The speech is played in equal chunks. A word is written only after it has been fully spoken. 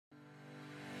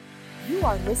You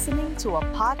are listening to a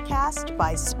podcast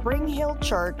by Spring Hill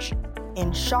Church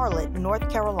in Charlotte, North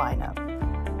Carolina.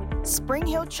 Spring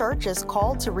Hill Church is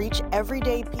called to reach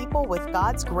everyday people with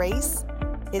God's grace,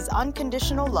 His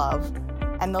unconditional love,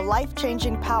 and the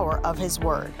life-changing power of His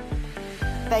Word.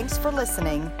 Thanks for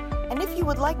listening, and if you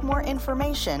would like more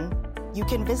information, you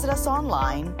can visit us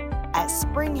online at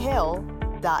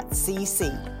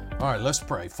springhill.cc. All right, let's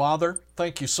pray. Father,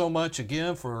 thank you so much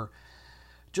again for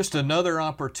just another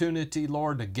opportunity,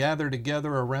 Lord, to gather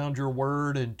together around your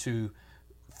word and to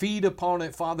feed upon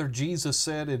it. Father, Jesus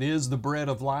said it is the bread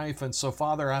of life. And so,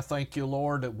 Father, I thank you,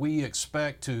 Lord, that we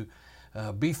expect to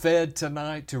be fed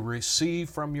tonight, to receive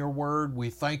from your word. We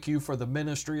thank you for the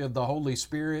ministry of the Holy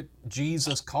Spirit.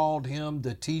 Jesus called him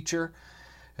the teacher.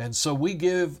 And so we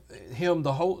give him,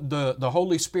 the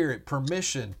Holy Spirit,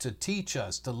 permission to teach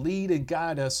us, to lead and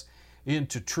guide us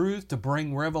into truth, to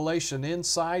bring revelation,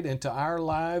 insight into our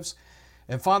lives.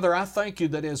 And Father, I thank you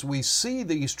that as we see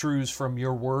these truths from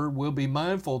your word, we'll be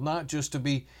mindful not just to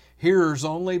be hearers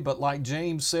only, but like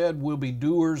James said, we'll be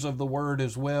doers of the word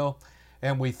as well.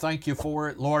 And we thank you for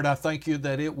it. Lord, I thank you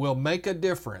that it will make a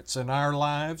difference in our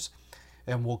lives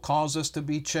and will cause us to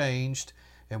be changed.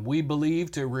 And we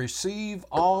believe to receive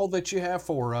all that you have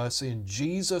for us in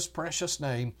Jesus' precious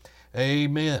name.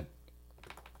 Amen.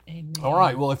 Amen. All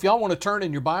right, well, if y'all want to turn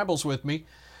in your Bibles with me,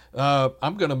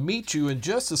 I'm going to meet you in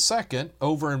just a second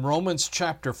over in Romans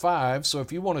chapter 5. So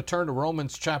if you want to turn to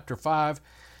Romans chapter 5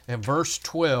 and verse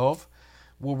 12,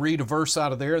 we'll read a verse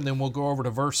out of there, and then we'll go over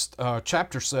to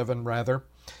chapter 7, rather.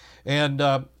 And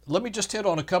let me just hit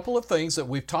on a couple of things that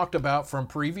we've talked about from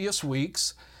previous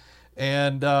weeks.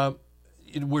 And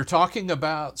we're talking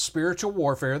about spiritual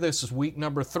warfare. This is week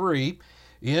number 3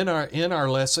 in our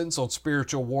lessons on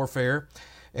spiritual warfare.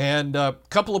 And a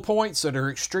couple of points that are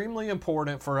extremely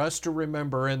important for us to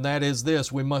remember, and that is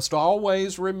this: we must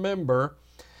always remember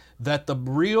that the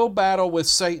real battle with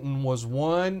Satan was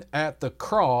won at the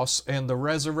cross and the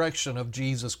resurrection of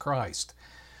Jesus Christ.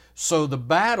 So the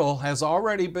battle has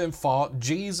already been fought.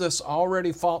 Jesus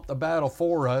already fought the battle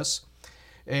for us,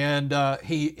 and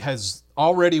He has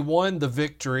already won the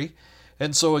victory.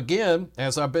 And so again,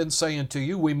 as I've been saying to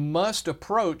you, we must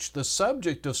approach the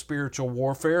subject of spiritual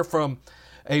warfare from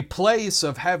a place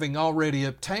of having already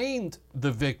obtained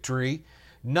the victory,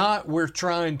 not we're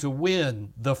trying to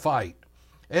win the fight.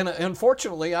 And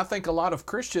unfortunately, I think a lot of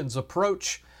Christians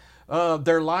approach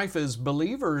their life as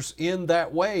believers in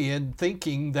that way, and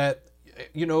thinking that,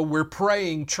 we're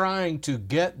praying, trying to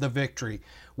get the victory.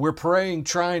 We're praying,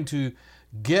 trying to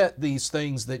get these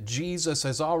things that Jesus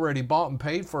has already bought and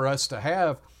paid for us to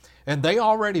have, and they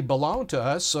already belong to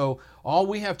us. So all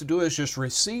we have to do is just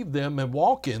receive them and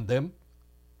walk in them.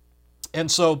 And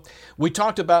so we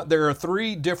talked about there are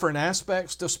 3 different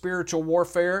aspects to spiritual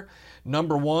warfare.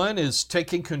 Number 1 is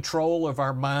taking control of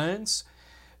our minds.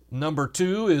 Number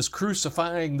 2 is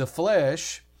crucifying the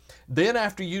flesh. Then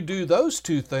after you do those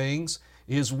 2 things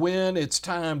is when it's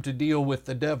time to deal with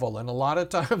the devil. And a lot of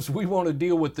times we want to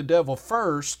deal with the devil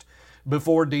first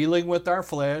before dealing with our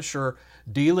flesh or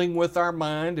dealing with our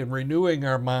mind and renewing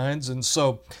our minds. And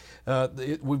so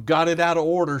we've got it out of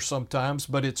order sometimes,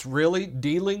 but it's really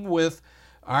dealing with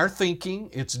our thinking.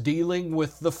 It's dealing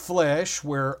with the flesh,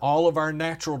 where all of our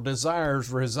natural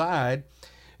desires reside.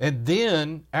 And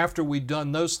then after we've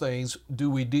done those things, do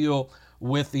we deal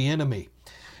with the enemy.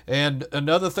 And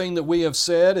another thing that we have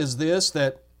said is this,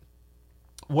 that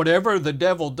whatever the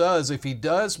devil does, if he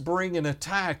does bring an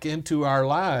attack into our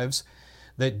lives,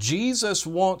 that Jesus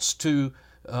wants to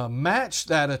match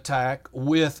that attack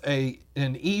with an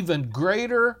even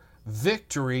greater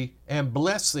victory and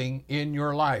blessing in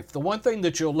your life. The one thing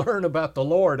that you'll learn about the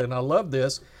Lord, and I love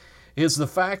this, is the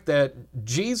fact that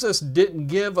Jesus didn't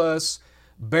give us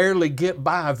barely get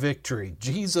by victory.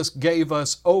 Jesus gave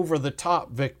us over the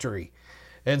top victory.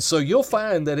 And so you'll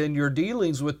find that in your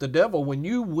dealings with the devil, when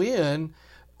you win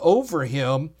over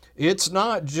him, it's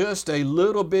not just a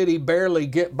little bitty barely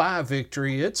get by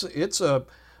victory. It's a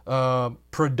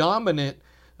predominant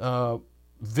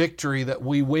victory that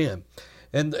we win.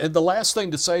 And the last thing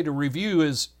to say to review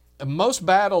is most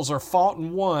battles are fought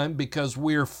and won because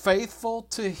we're faithful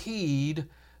to heed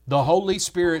the Holy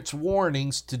Spirit's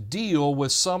warnings to deal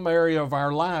with some area of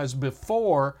our lives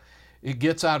before it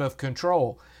gets out of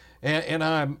control. And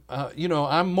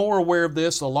I'm more aware of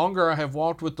this the longer I have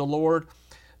walked with the Lord,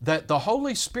 that the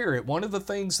Holy Spirit, one of the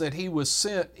things that He was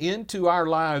sent into our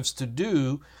lives to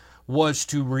do was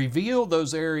to reveal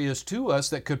those areas to us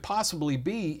that could possibly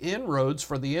be inroads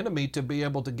for the enemy to be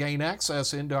able to gain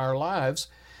access into our lives.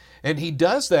 And He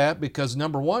does that because,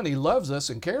 number one, He loves us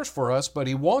and cares for us, but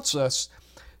He wants us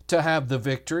to have the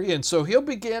victory. And so he'll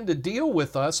begin to deal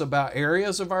with us about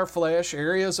areas of our flesh,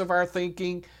 areas of our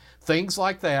thinking, things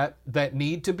like that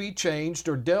need to be changed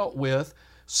or dealt with,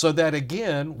 so that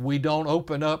again, we don't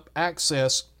open up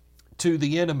access to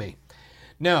the enemy.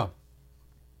 Now,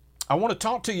 I want to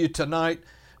talk to you tonight,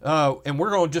 and we're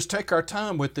going to just take our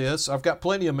time with this. I've got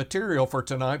plenty of material for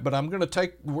tonight, but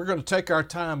we're going to take our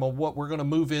time on what we're going to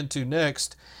move into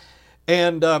next.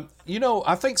 And,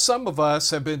 I think some of us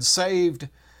have been saved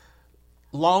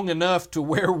long enough to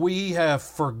where we have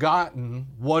forgotten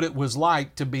what it was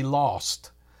like to be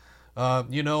lost.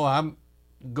 I'm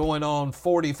going on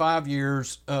 45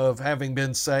 years of having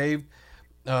been saved.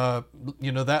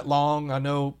 That long. I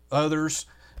know others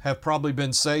have probably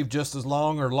been saved just as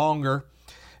long or longer.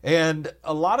 And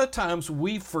a lot of times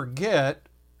we forget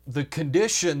the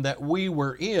condition that we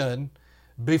were in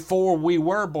before we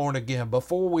were born again,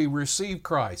 before we received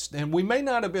Christ. And we may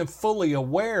not have been fully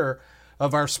aware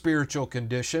of our spiritual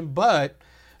condition, but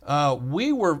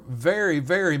we were very,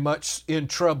 very much in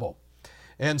trouble.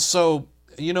 And so,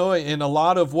 in a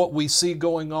lot of what we see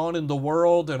going on in the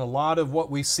world and a lot of what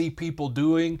we see people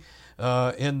doing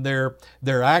in their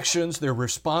actions, their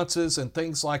responses, and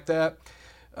things like that,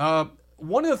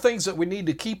 one of the things that we need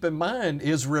to keep in mind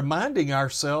is reminding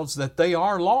ourselves that they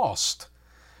are lost.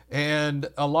 And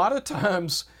a lot of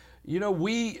times,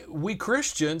 we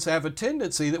Christians have a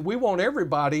tendency that we want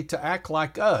everybody to act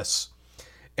like us.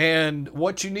 And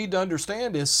what you need to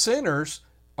understand is sinners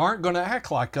aren't going to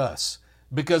act like us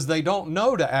because they don't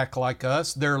know to act like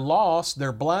us. They're lost,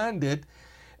 they're blinded,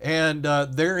 and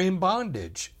they're in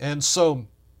bondage. And so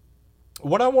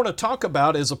what I want to talk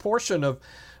about is a portion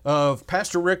of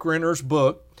Pastor Rick Renner's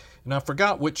book, and I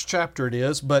forgot which chapter it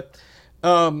is, but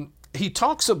he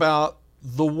talks about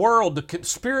the world, the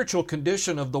spiritual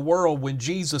condition of the world when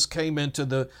Jesus came into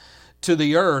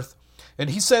the earth. And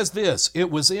he says this: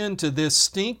 it was into this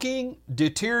stinking,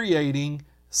 deteriorating,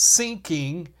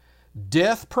 sinking,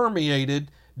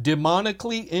 death-permeated,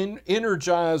 demonically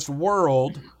energized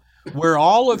world where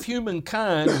all of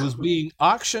humankind was being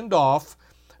auctioned off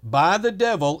by the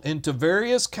devil into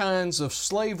various kinds of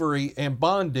slavery and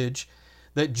bondage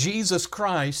that Jesus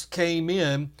Christ came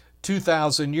in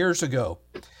 2,000 years ago.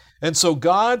 And so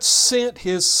God sent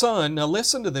His Son, now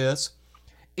listen to this,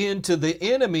 into the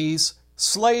enemy's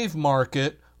slave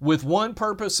market with one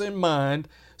purpose in mind,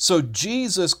 so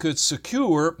Jesus could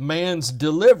secure man's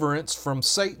deliverance from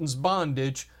Satan's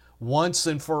bondage once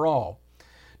and for all.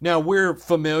 Now, we're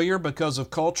familiar because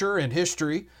of culture and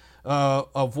history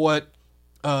of what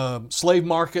slave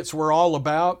markets were all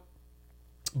about.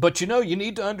 But you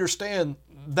need to understand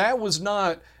that was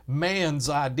not man's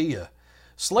idea.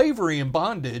 Slavery and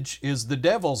bondage is the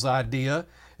devil's idea,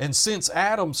 and since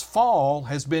Adam's fall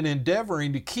has been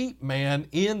endeavoring to keep man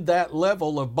in that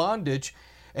level of bondage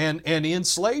and in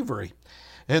slavery.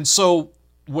 And so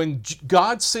when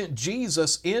God sent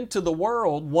Jesus into the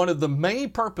world, one of the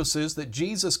main purposes that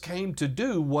Jesus came to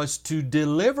do was to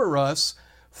deliver us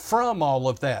from all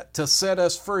of that, to set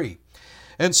us free.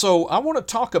 And so I want to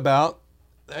talk about,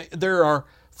 there are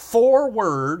 4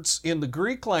 words in the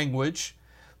Greek language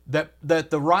that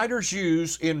the writers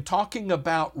use in talking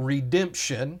about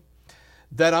redemption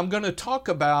that I'm going to talk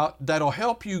about that'll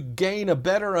help you gain a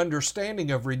better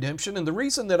understanding of redemption. And the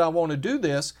reason that I want to do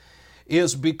this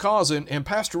is because, and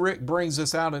Pastor Rick brings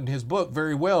this out in his book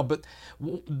very well, but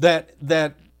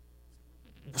that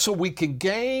so we can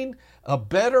gain a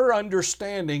better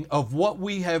understanding of what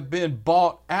we have been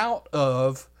bought out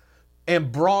of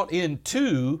and brought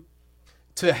into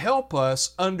to help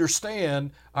us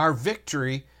understand our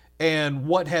victory and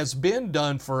what has been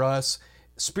done for us,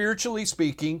 spiritually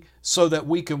speaking, so that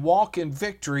we can walk in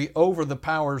victory over the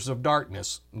powers of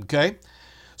darkness. Okay?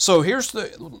 So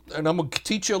and I'm going to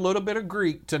teach you a little bit of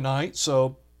Greek tonight,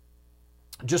 so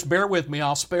just bear with me.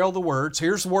 I'll spell the words.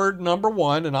 Here's word number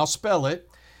 1, and I'll spell it.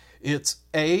 It's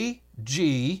A-G-O-R-I-D-Z-O.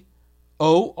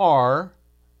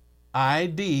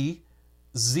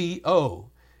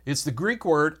 It's the Greek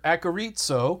word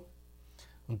agorizo,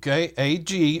 okay,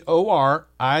 A-G-O-R-I-D-Z-O,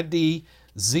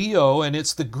 and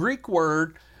it's the Greek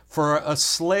word for a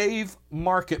slave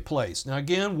marketplace. Now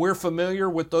again, we're familiar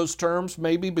with those terms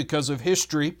maybe because of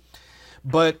history,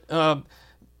 but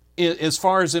as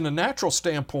far as in a natural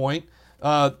standpoint,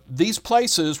 these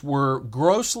places were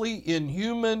grossly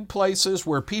inhuman places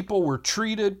where people were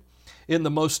treated in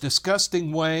the most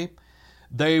disgusting way.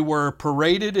 They were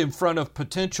paraded in front of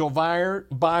potential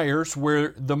buyers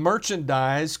where the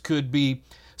merchandise could be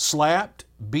slapped,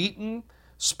 beaten,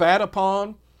 spat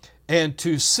upon, and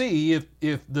to see if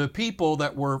the people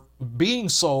that were being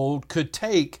sold could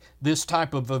take this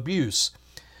type of abuse.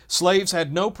 Slaves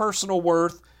had no personal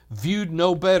worth, viewed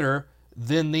no better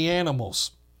than the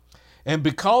animals. And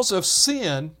because of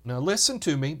sin, now listen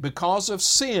to me, because of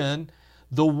sin,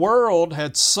 the world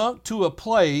had sunk to a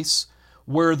place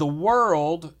where the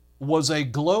world was a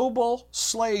global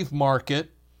slave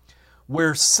market,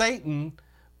 where Satan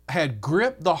had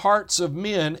gripped the hearts of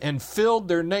men and filled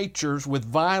their natures with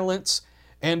violence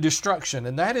and destruction.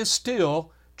 And that is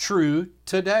still true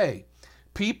today.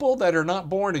 People that are not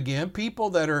born again, people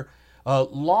that are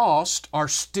lost, are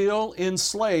still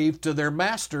enslaved to their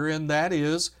master, and that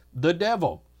is the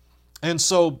devil. And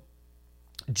so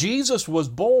Jesus was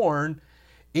born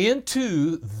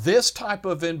into this type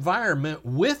of environment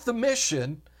with the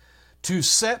mission to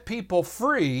set people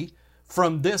free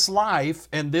from this life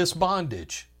and this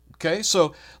bondage. Okay,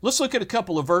 so let's look at a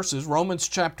couple of verses. Romans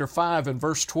chapter 5 and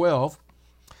verse 12.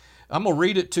 I'm going to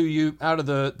read it to you out of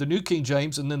the New King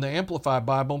James and then the Amplified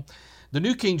Bible. The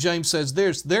New King James says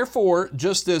this, "Therefore,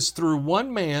 just as through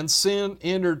one man sin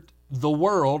entered the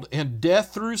world, and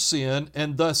death through sin,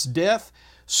 and thus death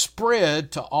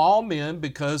spread to all men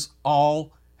because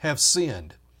all have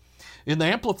sinned." In the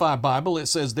Amplified Bible, it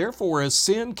says, "Therefore, as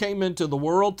sin came into the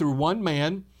world through one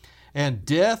man, and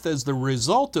death as the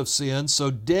result of sin, so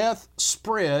death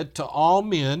spread to all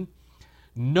men,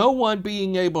 no one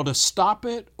being able to stop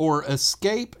it or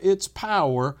escape its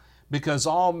power, because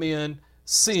all men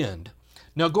sinned."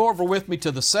 Now go over with me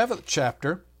to the 7th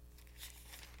chapter,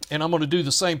 and I'm going to do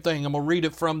the same thing. I'm going to read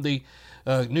it from the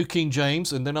New King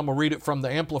James, and then I'm going to read it from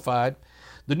the Amplified.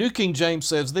 The New King James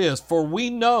says this, "For we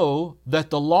know that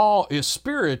the law is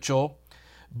spiritual,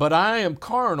 but I am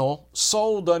carnal,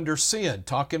 sold under sin,"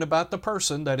 talking about the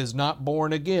person that is not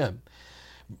born again.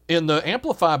 In the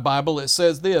Amplified Bible, it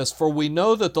says this, "For we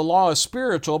know that the law is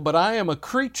spiritual, but I am a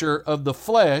creature of the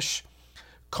flesh,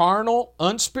 carnal,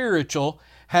 unspiritual,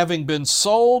 having been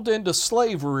sold into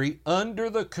slavery under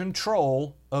the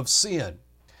control of sin."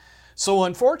 So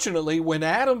unfortunately, when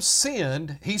Adam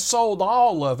sinned, he sold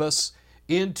all of us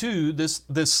into this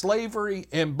slavery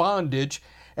and bondage,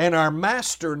 and our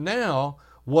master now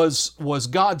was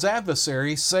God's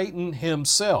adversary, Satan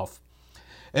himself.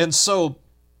 And so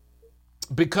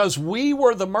because we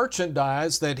were the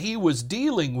merchandise that he was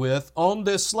dealing with on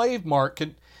this slave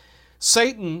market,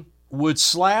 Satan would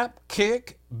slap,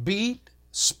 kick, beat,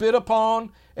 spit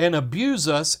upon, and abuse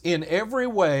us in every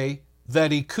way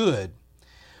that he could.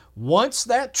 Once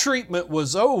that treatment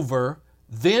was over,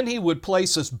 then he would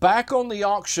place us back on the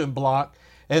auction block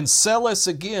and sell us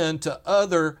again to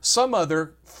some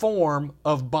other form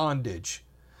of bondage.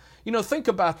 You know, think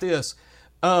about this.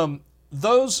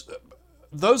 Those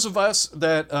of us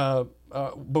that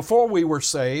before we were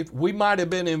saved, we might have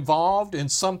been involved in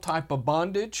some type of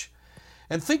bondage.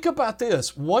 And think about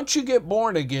this. Once you get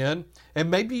born again, and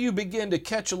maybe you begin to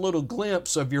catch a little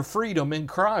glimpse of your freedom in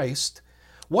Christ,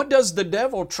 what does the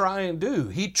devil try and do?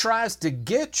 He tries to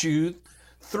get you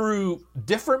through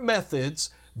different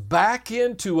methods back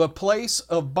into a place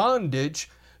of bondage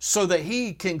so that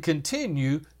he can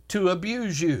continue to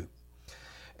abuse you.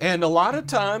 And a lot of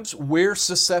times we're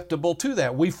susceptible to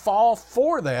that. We fall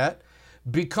for that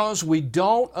because we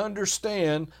don't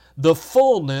understand the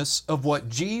fullness of what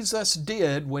Jesus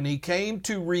did when he came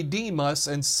to redeem us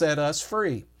and set us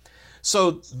free.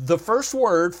 So the first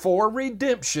word for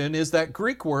redemption is that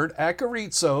Greek word,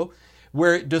 akarizo,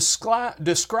 where it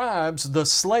describes the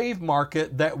slave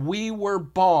market that we were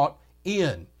bought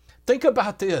in. Think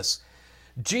about this.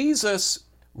 Jesus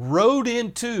rode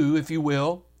into, if you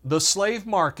will, the slave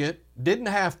market, didn't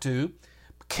have to,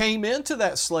 came into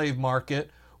that slave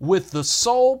market with the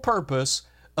sole purpose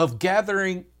of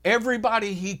gathering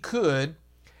everybody he could,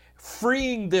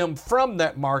 freeing them from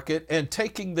that market and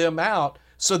taking them out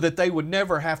so that they would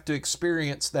never have to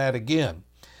experience that again.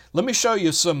 Let me show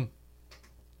you some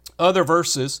other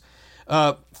verses.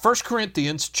 1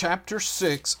 Corinthians chapter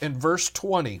 6 and verse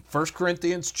 20. 1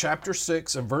 Corinthians chapter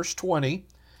 6 and verse 20.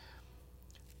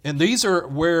 And these are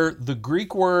where the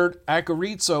Greek word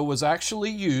akarizo was actually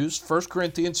used. 1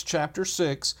 Corinthians chapter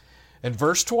 6 and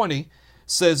verse 20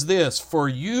 says this, "For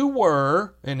you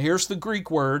were," and here's the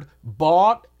Greek word,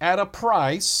 "bought at a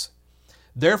price.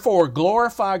 Therefore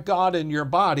glorify God in your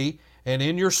body and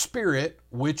in your spirit,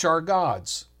 which are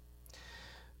God's."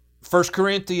 1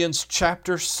 Corinthians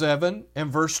chapter 7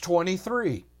 and verse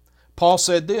 23. Paul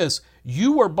said this,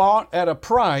 "You were bought at a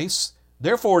price,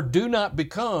 therefore do not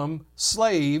become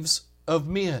slaves of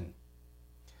men."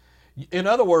 In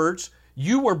other words,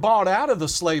 you were bought out of the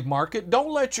slave market.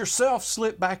 Don't let yourself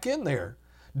slip back in there.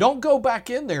 Don't go back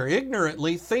in there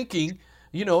ignorantly thinking,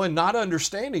 and not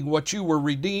understanding what you were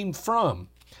redeemed from.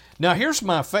 Now, here's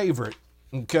my favorite,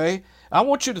 okay? I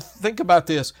want you to think about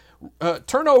this.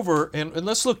 Turn over and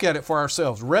let's look at it for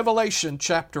ourselves. Revelation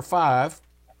chapter 5.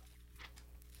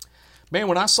 Man,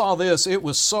 when I saw this, it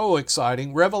was so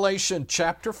exciting. Revelation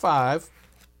chapter 5.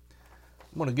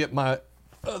 I'm going to get my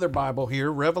other Bible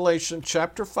here. Revelation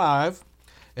chapter 5.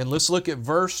 And let's look at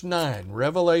verse 9.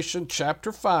 Revelation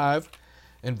chapter 5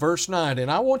 and verse 9. And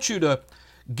I want you to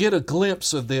get a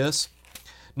glimpse of this.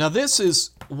 Now, this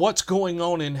is what's going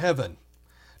on in heaven.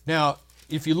 Now,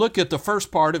 if you look at the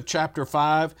first part of chapter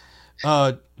 5,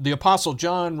 the Apostle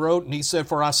John wrote, and he said,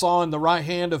 "For I saw in the right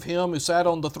hand of him who sat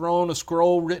on the throne a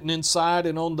scroll written inside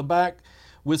and on the back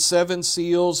with 7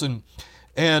 seals.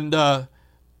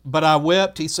 But I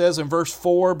wept," he says in verse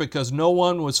 4, "because no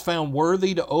one was found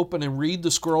worthy to open and read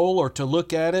the scroll or to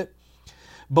look at it.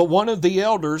 But one of the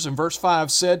elders," in verse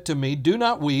 5, "said to me, 'Do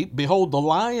not weep. Behold, the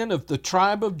Lion of the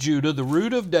tribe of Judah, the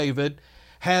Root of David,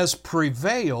 has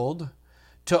prevailed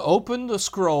to open the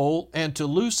scroll and to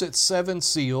loose its 7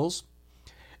 seals.'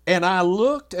 And I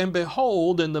looked, and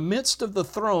behold, in the midst of the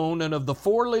throne and of the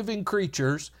 4 living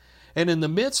creatures, and in the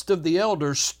midst of the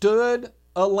elders, stood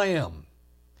a lamb,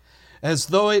 as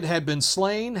though it had been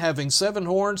slain, having 7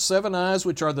 horns, 7 eyes,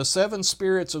 which are the 7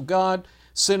 spirits of God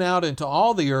sent out into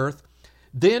all the earth.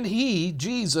 Then he,"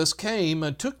 Jesus, "came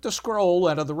and took the scroll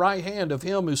out of the right hand of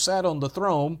him who sat on the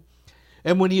throne.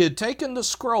 And when he had taken the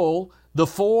scroll, the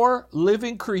 4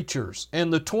 living creatures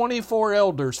and the 24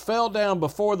 elders fell down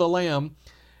before the Lamb,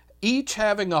 each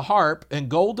having a harp and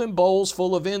golden bowls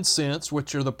full of incense,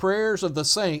 which are the prayers of the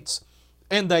saints.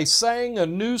 And they sang a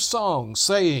new song,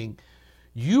 saying,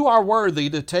 'You are worthy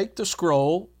to take the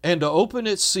scroll and to open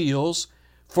its seals,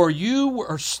 for you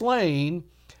were slain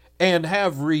and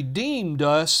have redeemed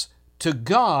us to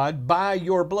God by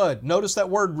your blood.'" Notice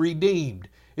that word redeemed.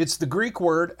 It's the Greek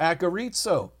word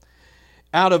agorizo.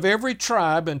 "Out of every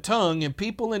tribe and tongue and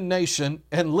people and nation,"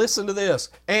 and listen to this,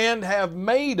 "and have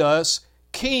made us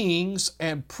kings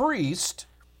and priests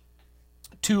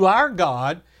to our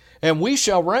God, and we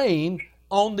shall reign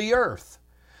on the earth."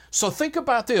 So think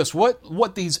about this.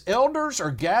 What these elders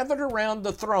are gathered around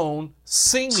the throne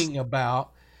singing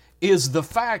about is the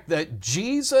fact that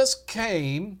Jesus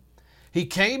came. He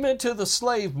came into the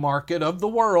slave market of the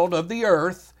world, of the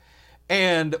earth,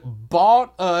 and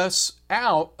bought us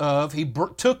out of, he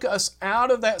took us out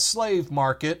of that slave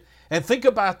market. And think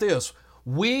about this.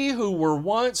 We who were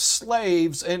once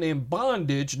slaves and in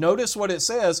bondage, notice what it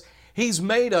says, he's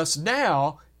made us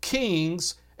now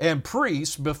kings and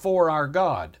priests before our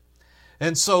God.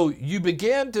 And so you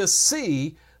begin to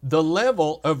see the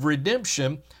level of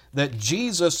redemption that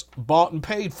Jesus bought and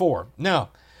paid for.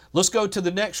 Now, let's go to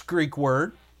the next Greek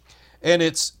word. And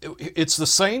it's the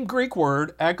same Greek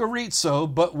word, agorizo,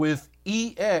 but with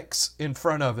EX in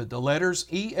front of it, the letters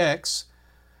EX.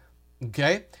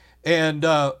 Okay? And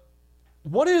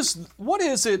what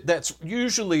is it that's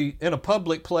usually in a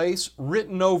public place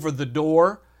written over the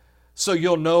door so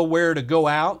you'll know where to go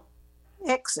out?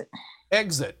 Exit.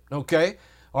 Exit, okay?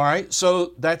 All right,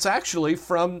 so that's actually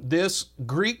from this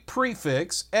Greek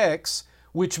prefix, ex,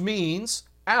 which means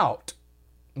out,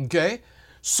 okay?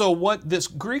 So what this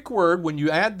Greek word, when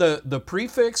you add the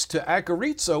prefix to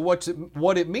agorizo,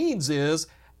 what it means is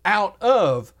out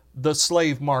of the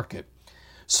slave market.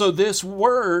 So this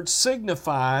word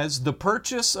signifies the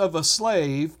purchase of a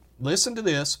slave, listen to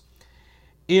this,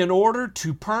 in order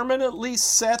to permanently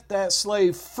set that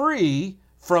slave free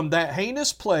from that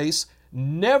heinous place,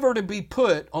 never to be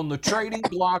put on the trading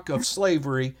block of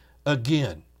slavery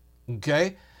again.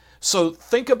 Okay? So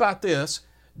think about this.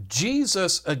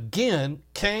 Jesus again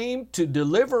came to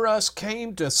deliver us,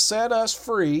 came to set us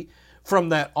free from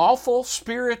that awful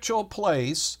spiritual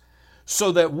place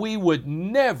so that we would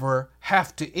never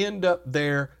have to end up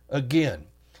there again.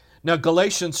 Now,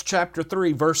 Galatians chapter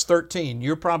 3, verse 13,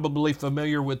 you're probably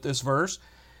familiar with this verse,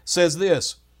 says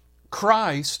this,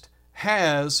 "Christ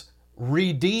has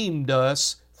redeemed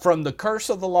us from the curse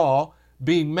of the law,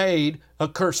 being made a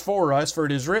curse for us, for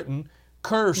it is written,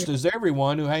 'Cursed is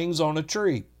everyone who hangs on a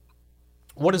tree.'"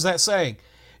 What is that saying?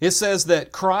 It says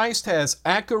that Christ has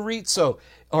agorizo,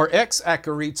 or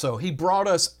ex-agorizo. He brought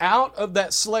us out of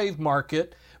that slave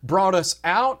market, brought us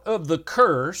out of the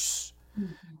curse,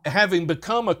 having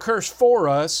become a curse for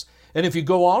us. And if you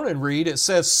go on and read, it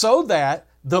says, so that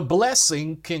the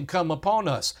blessing can come upon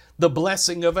us, the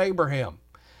blessing of Abraham.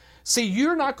 See,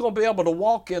 you're not going to be able to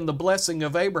walk in the blessing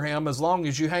of Abraham as long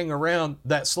as you hang around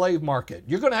that slave market.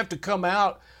 You're going to have to come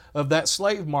out of that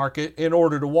slave market in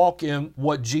order to walk in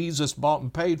what Jesus bought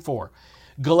and paid for.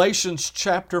 Galatians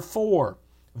chapter 4,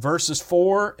 verses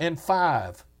 4 and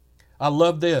 5. I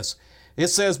love this. It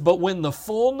says, "But when the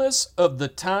fullness of the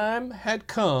time had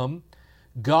come,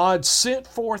 God sent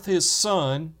forth His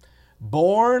Son,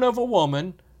 born of a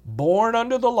woman, born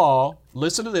under the law,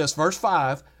 listen to this, verse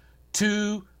 5,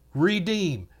 to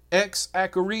redeem, ex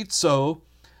acharizo,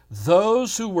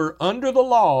 those who were under the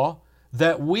law,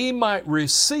 that we might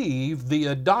receive the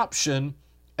adoption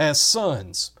as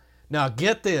sons. Now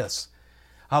get this.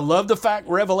 I love the fact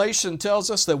Revelation tells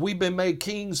us that we've been made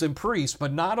kings and priests,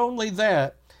 but not only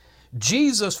that,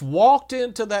 Jesus walked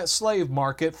into that slave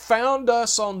market, found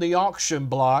us on the auction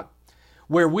block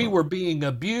where we were being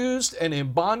abused and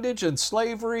in bondage and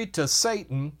slavery to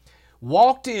Satan,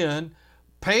 walked in,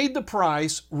 paid the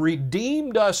price,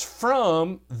 redeemed us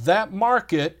from that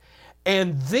market,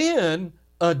 and then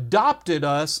adopted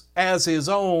us as His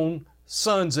own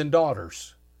sons and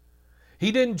daughters.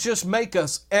 He didn't just make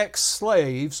us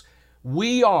ex-slaves.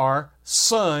 We are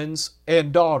sons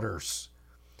and daughters.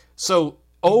 So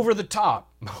over the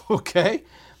top, okay?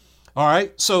 All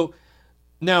right, so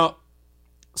now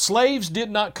slaves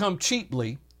did not come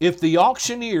cheaply. If the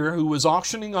auctioneer who was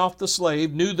auctioning off the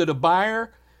slave knew that a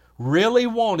buyer really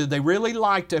wanted, they really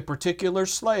liked a particular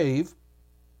slave,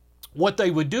 what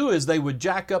they would do is they would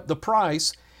jack up the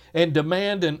price and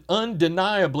demand an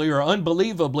undeniably or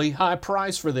unbelievably high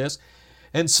price for this.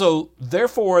 And so,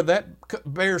 therefore, that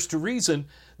bears to reason,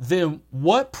 then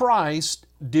what price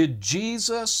did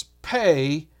Jesus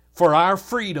pay for our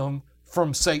freedom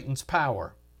from Satan's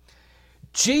power?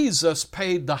 Jesus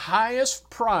paid the highest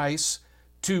price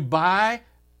to buy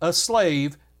a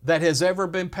slave that has ever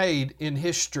been paid in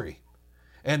history.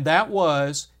 And that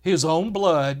was His own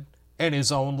blood and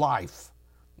His own life.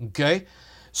 Okay?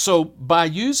 So by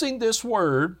using this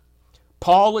word,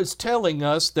 Paul is telling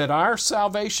us that our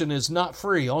salvation is not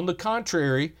free. On the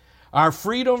contrary, our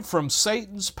freedom from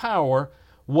Satan's power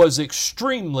was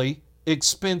extremely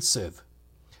expensive.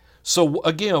 So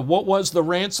again, what was the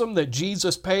ransom that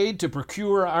Jesus paid to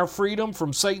procure our freedom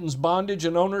from Satan's bondage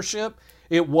and ownership?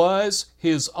 It was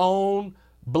His own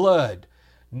blood.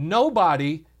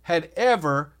 Nobody had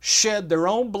ever shed their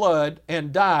own blood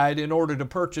and died in order to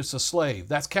purchase a slave.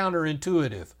 That's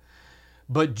counterintuitive.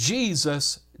 But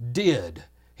Jesus did.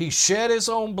 He shed His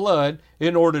own blood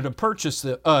in order to purchase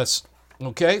us.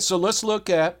 Okay, so let's look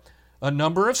at a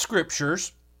number of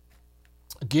scriptures.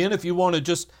 Again, if you want to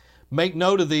just make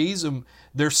note of these,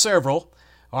 there's several.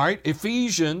 All right,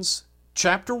 Ephesians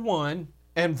chapter 1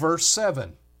 and verse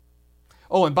 7.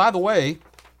 Oh, and by the way,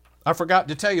 I forgot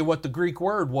to tell you what the Greek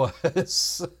word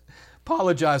was.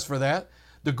 Apologize for that.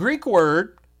 The Greek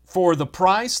word for the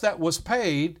price that was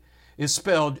paid is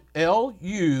spelled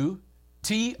L-U-T-R-O-O,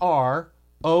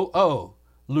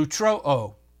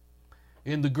 lutroo,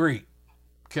 in the Greek.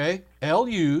 Okay?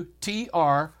 L-U-T-R-O-O.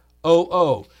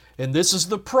 And this is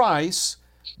the price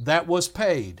that was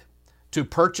paid to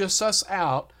purchase us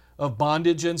out of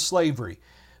bondage and slavery.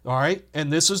 All right?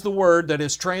 And this is the word that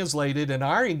is translated in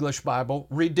our English Bible,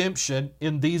 redemption,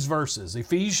 in these verses.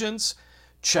 Ephesians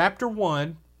chapter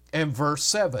 1 and verse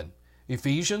 7.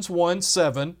 Ephesians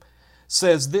 1:7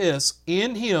 says this,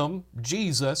 in Him,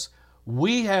 Jesus,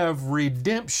 we have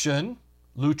redemption,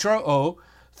 lutroo,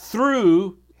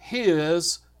 through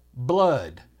His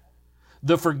blood,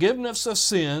 the forgiveness of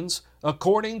sins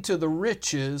according to the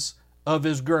riches of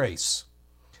His grace.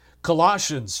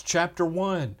 Colossians chapter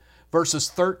 1, verses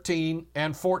 13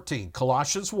 and 14.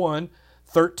 Colossians 1,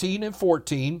 13 and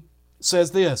 14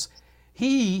 says this,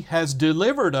 He has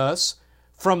delivered us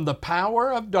from the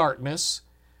power of darkness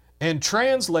and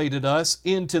translated us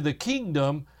into the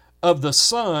kingdom of the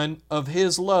Son of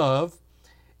His love,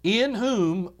 in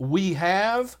whom we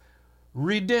have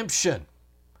redemption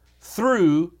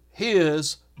through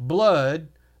His blood,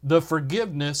 the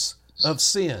forgiveness of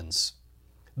sins.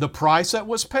 The price that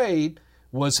was paid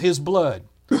was His blood.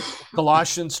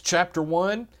 Colossians chapter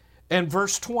 1 and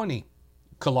verse 20.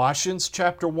 Colossians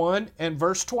chapter 1 and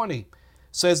verse 20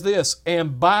 says this,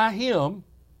 and by Him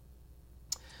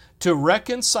to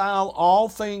reconcile all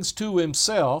things to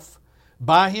Himself,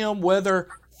 by Him whether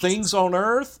things on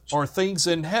earth or things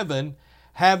in heaven,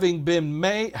 having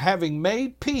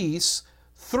made peace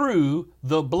through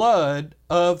the blood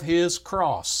of His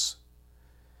cross.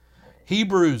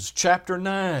 Hebrews chapter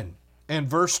 9 and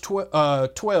verse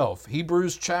 12.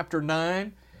 Hebrews chapter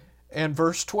 9 and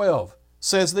verse 12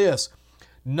 says this,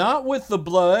 not with the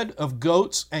blood of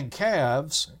goats and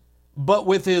calves, but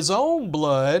with His own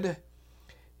blood,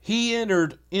 He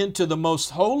entered into the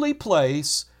most holy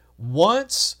place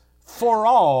once for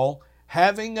all,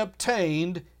 having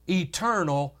obtained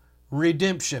eternal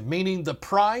redemption, meaning the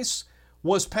price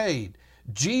was paid.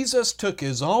 Jesus took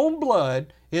His own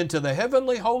blood into the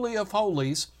heavenly holy of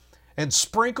holies and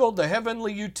sprinkled the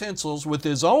heavenly utensils with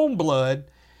His own blood,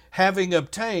 having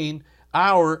obtained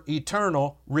our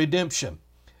eternal redemption.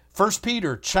 1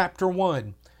 Peter chapter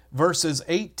 1, verses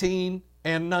 18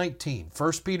 and 19.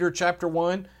 1 Peter chapter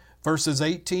 1, verses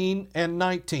 18 and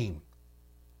 19.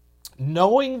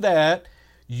 Knowing that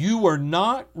you were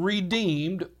not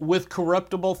redeemed with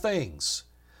corruptible things.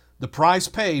 The price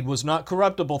paid was not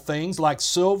corruptible things like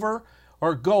silver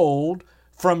or gold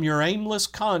from your aimless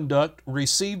conduct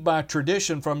received by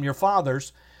tradition from your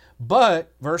fathers,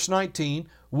 but, verse 19,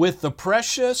 with the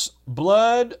precious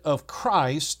blood of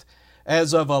Christ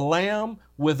as of a lamb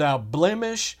without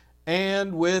blemish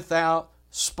and without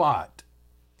spot.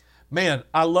 Man,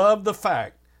 I love the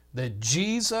fact that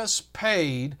Jesus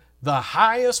paid the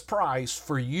highest price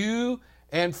for you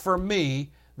and for me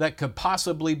that could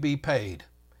possibly be paid.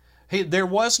 There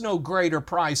was no greater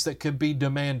price that could be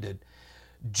demanded.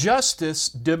 Justice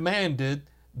demanded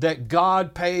that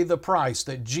God pay the price,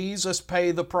 that Jesus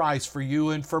pay the price for you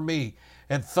and for me.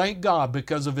 And thank God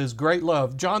because of His great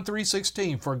love. John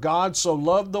 3:16, for God so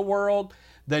loved the world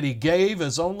that He gave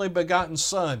His only begotten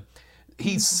Son.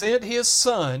 He sent His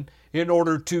Son in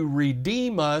order to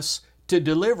redeem us, to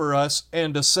deliver us,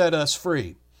 and to set us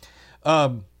free.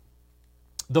 The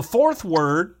fourth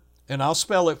word, and I'll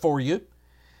spell it for you,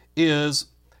 is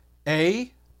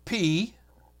APOLUTROSIS.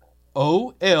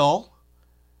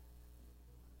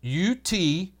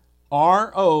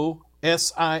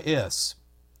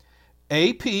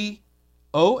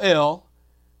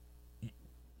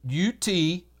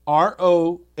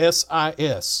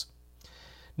 APOLUTROSIS.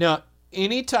 Now,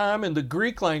 anytime in the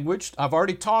Greek language, I've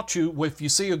already taught you, if you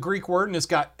see a Greek word and it's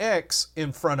got X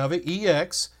in front of it,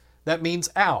 EX, that means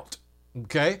out.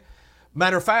 Okay?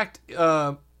 Matter of fact,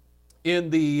 in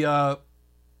the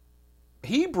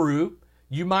Hebrew,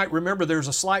 you might remember there's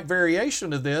a slight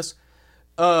variation of this.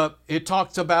 It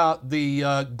talks about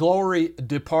the glory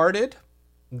departed.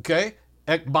 Okay?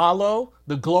 Ekbalo,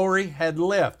 the glory had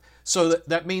left. So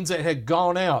that means it had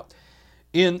gone out.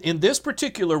 In this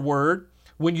particular word,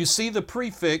 when you see the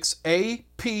prefix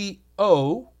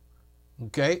APO,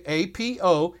 okay,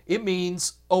 APO, it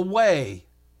means away.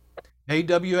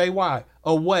 AWAY,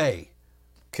 away.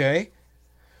 Okay?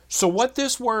 So what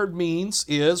this word means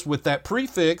is, with that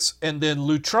prefix and then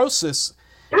lutrosis.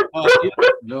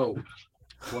 No.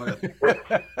 Quiet.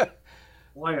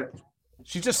 Quiet.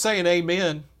 She's just saying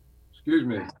amen. Excuse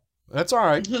me. That's all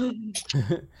right.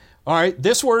 All right,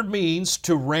 this word means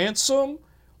to ransom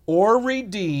or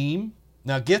redeem.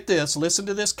 Now get this, listen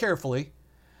to this carefully.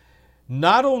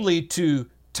 Not only to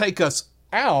take us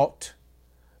out,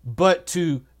 but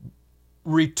to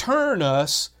return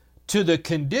us to the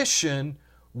condition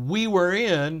we were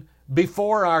in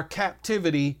before our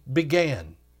captivity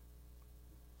began.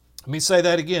 Let me say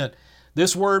that again.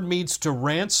 This word means to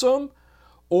ransom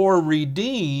or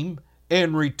redeem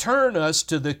and return us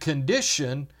to the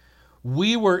condition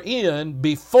we were in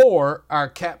before our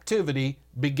captivity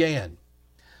began.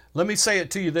 Let me say it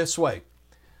to you this way.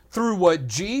 Through what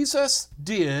Jesus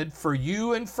did for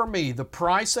you and for me, the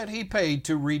price that He paid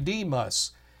to redeem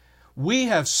us, we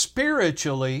have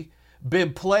spiritually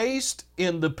been placed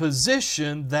in the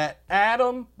position that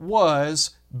Adam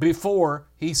was before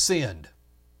he sinned.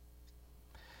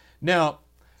 Now,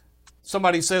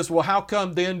 somebody says, well, how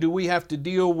come then do we have to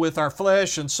deal with our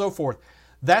flesh and so forth?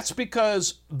 That's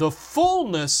because the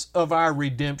fullness of our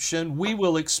redemption we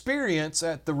will experience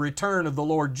at the return of the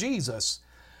Lord Jesus.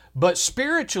 But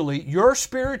spiritually, your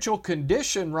spiritual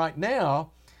condition right now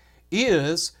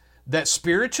is that,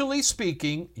 spiritually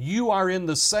speaking, you are in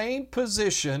the same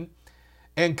position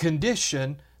and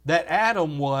condition that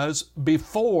Adam was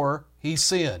before he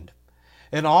sinned.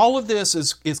 And all of this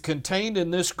is contained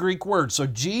in this Greek word. So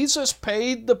Jesus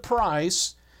paid the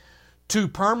price to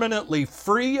permanently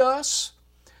free us,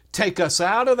 take us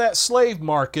out of that slave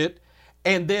market,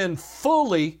 and then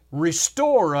fully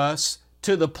restore us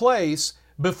to the place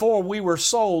before we were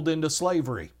sold into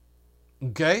slavery.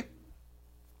 Okay?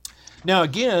 Now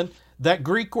again, that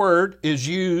Greek word is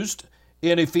used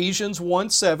in Ephesians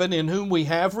 1:7, in whom we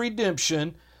have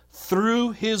redemption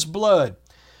through His blood.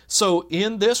 So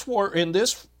in this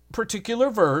particular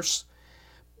verse,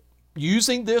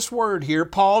 using this word here,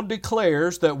 Paul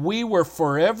declares that we were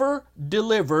forever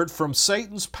delivered from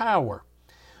Satan's power.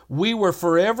 We were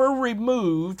forever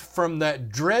removed from that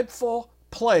dreadful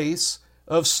place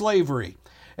of slavery.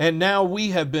 And now we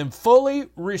have been fully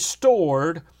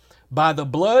restored by the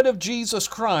blood of Jesus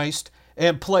Christ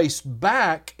and placed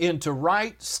back into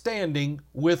right standing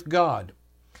with God.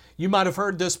 You might have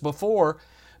heard this before,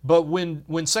 but when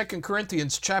 2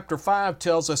 Corinthians chapter 5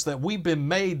 tells us that we've been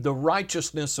made the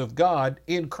righteousness of God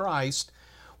in Christ,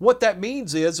 what that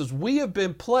means is we have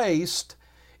been placed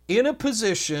in a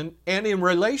position and in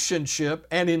relationship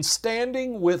and in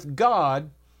standing with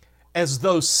God as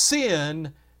though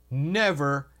sin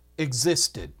never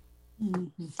existed.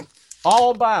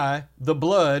 All by the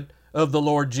blood of the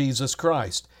Lord Jesus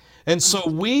Christ. And so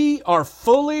we are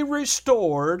fully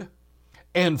restored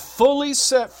and fully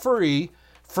set free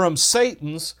from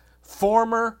Satan's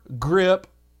former grip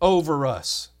over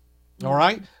us. All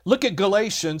right? Look at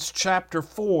Galatians chapter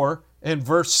 4 and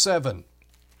verse 7.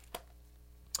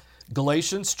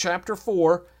 Galatians chapter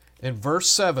 4 and verse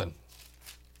 7.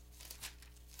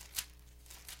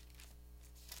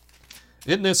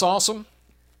 Isn't this awesome?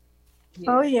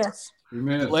 Oh, yes.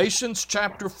 Amen. Galatians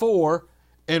chapter 4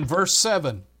 and verse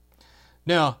 7.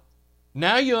 Now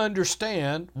you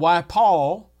understand why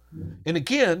Paul, and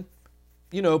again,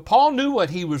 you know, Paul knew what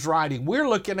he was writing. We're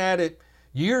looking at it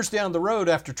years down the road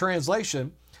after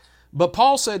translation. But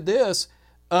Paul said this,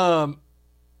 let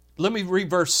me read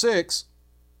verse 6.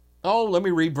 Let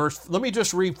me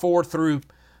just read 4 through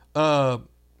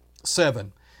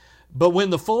 7. But when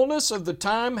the fullness of the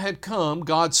time had come,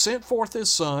 God sent forth his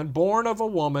Son, born of a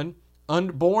woman,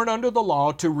 born under the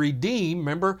law, to redeem,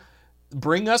 remember,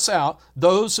 bring us out,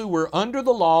 those who were under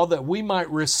the law, that we might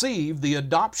receive the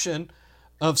adoption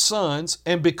of sons.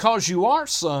 And because you are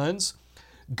sons,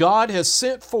 God has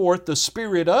sent forth the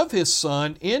Spirit of his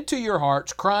Son into your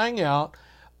hearts, crying out,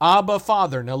 Abba,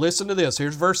 Father. Now listen to this.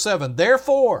 Here's verse 7.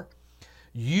 Therefore,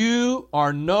 you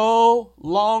are no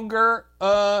longer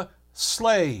a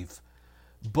slave,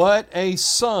 but a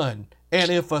son. And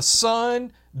if a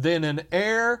son, then an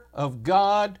heir of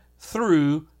God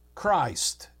through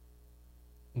Christ.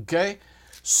 Okay?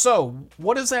 So,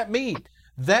 what does that mean?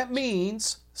 That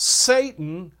means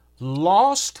Satan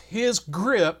lost his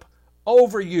grip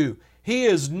over you. He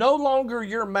is no longer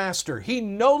your master. He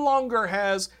no longer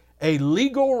has a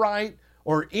legal right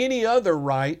or any other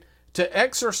right to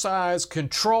exercise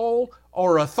control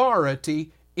or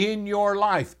authority in your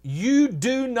life. You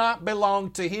do not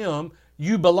belong to him.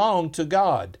 You belong to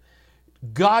God.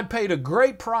 God paid a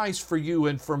great price for you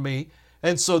and for me.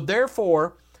 And so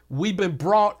therefore, we've been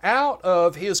brought out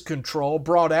of his control,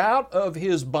 brought out of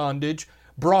his bondage,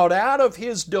 brought out of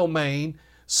his domain,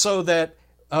 so that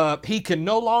he can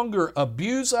no longer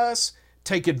abuse us,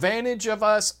 take advantage of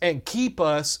us, and keep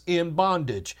us in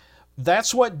bondage.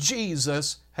 That's what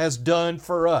Jesus has done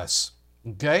for us.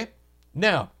 Okay?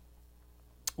 Now,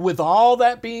 with all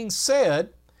that being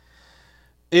said,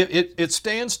 it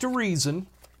stands to reason.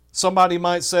 Somebody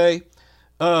might say,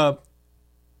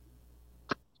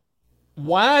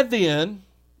 why then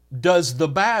does the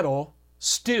battle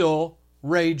still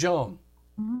rage on?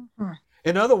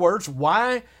 In other words,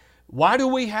 why do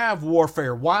we have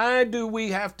warfare? Why do we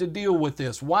have to deal with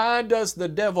this? Why does the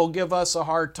devil give us a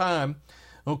hard time?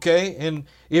 Okay, and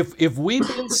if we've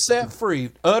been set free,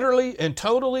 utterly and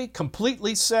totally,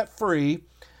 completely set free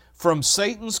from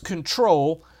Satan's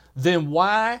control, then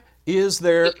why is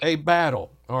there a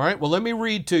battle? All right, well, let me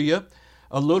read to you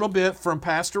a little bit from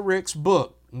Pastor Rick's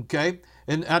book, okay?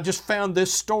 And I just found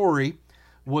this story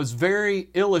was very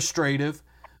illustrative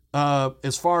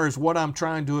as far as what I'm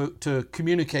trying to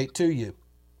communicate to you,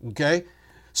 okay?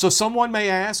 So someone may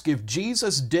ask, if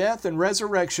Jesus' death and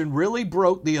resurrection really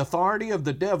broke the authority of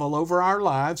the devil over our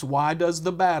lives, why does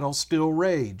the battle still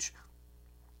rage?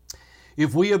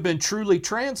 If we have been truly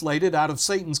translated out of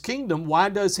Satan's kingdom, why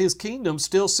does his kingdom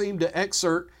still seem to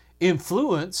exert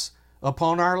influence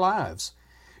upon our lives?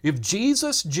 If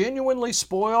Jesus genuinely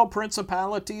spoiled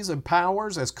principalities and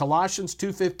powers, as Colossians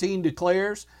 2:15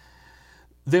 declares,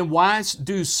 then why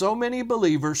do so many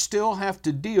believers still have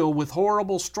to deal with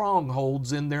horrible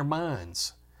strongholds in their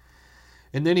minds?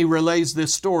 And then he relays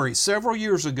this story. Several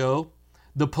years ago,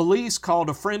 the police called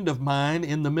a friend of mine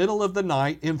in the middle of the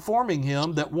night, informing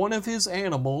him that one of his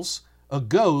animals, a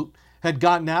goat, had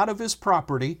gotten out of his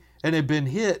property and had been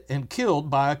hit and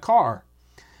killed by a car.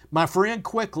 My friend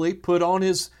quickly put on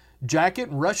his jacket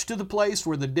and rushed to the place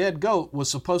where the dead goat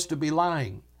was supposed to be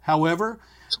lying. However,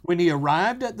 when he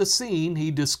arrived at the scene,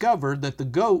 he discovered that the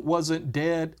goat wasn't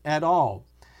dead at all.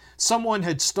 Someone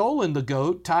had stolen the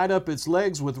goat, tied up its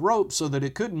legs with ropes so that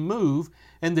it couldn't move,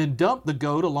 and then dumped the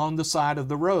goat along the side of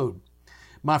the road.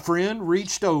 My friend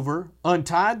reached over,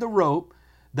 untied the rope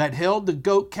that held the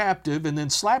goat captive, and then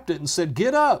slapped it and said,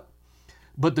 "Get up!"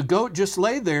 But the goat just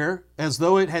lay there as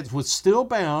though it was still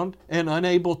bound and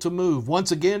unable to move.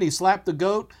 Once again, he slapped the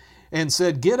goat and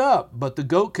said, "Get up!" But the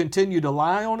goat continued to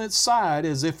lie on its side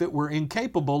as if it were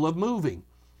incapable of moving.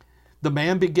 The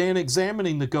man began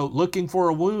examining the goat, looking for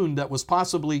a wound that was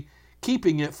possibly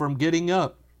keeping it from getting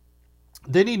up.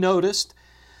 Then he noticed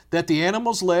that the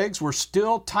animal's legs were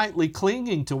still tightly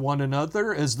clinging to one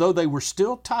another as though they were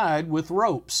still tied with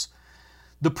ropes.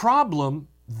 The problem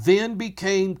then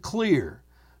became clear.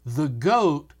 the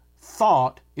goat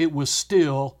thought it was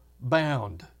still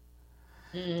bound.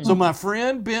 So my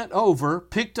friend bent over,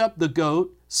 picked up the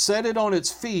goat, set it on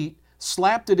its feet,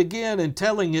 slapped it again and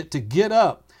telling it to get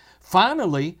up.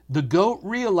 Finally, the goat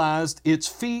realized its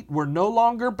feet were no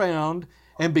longer bound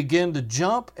and began to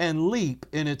jump and leap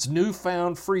in its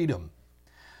newfound freedom.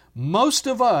 Most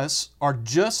of us are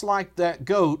just like that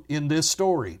goat in this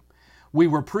story. We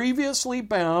were previously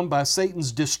bound by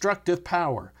Satan's destructive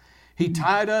power. He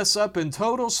tied us up in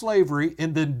total slavery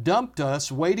and then dumped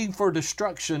us, waiting for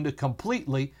destruction to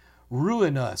completely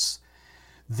ruin us.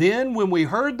 Then, when we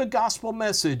heard the gospel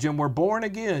message and were born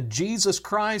again, Jesus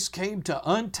Christ came to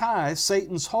untie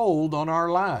Satan's hold on our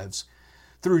lives.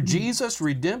 Through Jesus'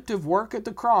 redemptive work at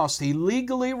the cross, He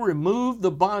legally removed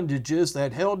the bondages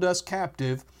that held us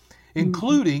captive,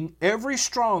 including every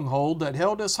stronghold that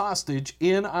held us hostage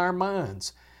in our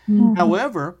minds.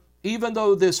 However, even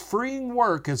though this freeing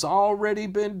work has already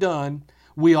been done,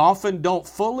 we often don't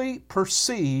fully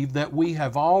perceive that we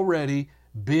have already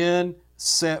been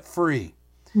set free.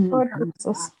 Lord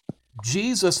Jesus.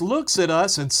 Jesus looks at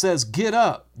us and says, "Get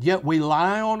up," yet we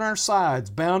lie on our sides,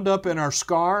 bound up in our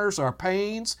scars, our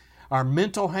pains, our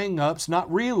mental hang-ups,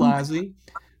 not realizing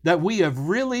that we have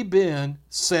really been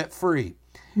set free.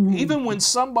 Even when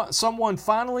someone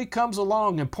finally comes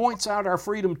along and points out our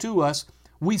freedom to us,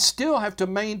 we still have to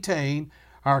maintain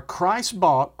our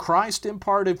Christ-bought,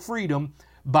 Christ-imparted freedom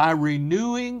by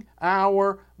renewing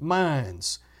our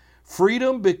minds.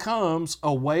 Freedom becomes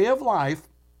a way of life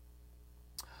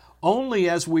only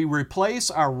as we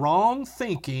replace our wrong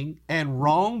thinking and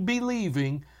wrong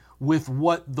believing with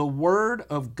what the Word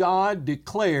of God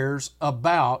declares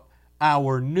about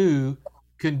our new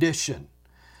condition.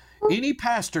 Any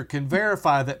pastor can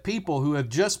verify that people who have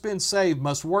just been saved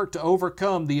must work to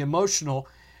overcome the emotional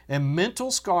and mental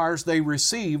scars they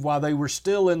received while they were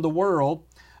still in the world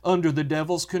under the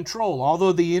devil's control.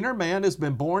 Although the inner man has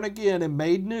been born again and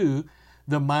made new,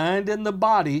 the mind and the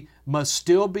body must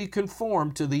still be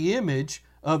conformed to the image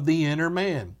of the inner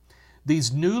man.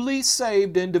 These newly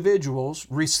saved individuals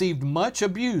received much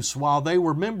abuse while they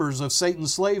were members of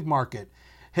Satan's slave market,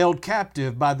 held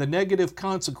captive by the negative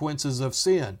consequences of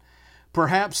sin.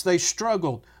 Perhaps they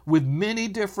struggled with many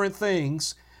different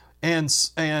things, and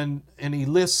he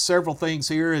lists several things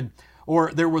here,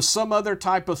 or there was some other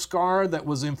type of scar that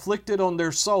was inflicted on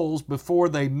their souls before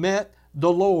they met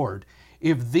the Lord.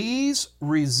 If these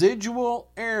residual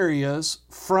areas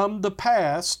from the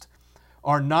past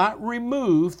are not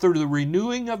removed through the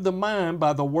renewing of the mind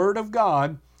by the Word of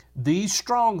God, these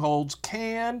strongholds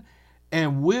can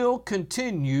and will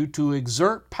continue to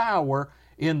exert power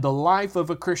in the life of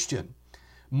a Christian.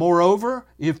 Moreover,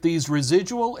 if these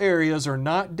residual areas are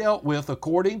not dealt with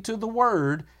according to the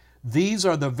Word, these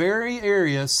are the very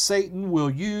areas Satan will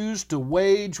use to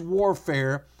wage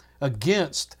warfare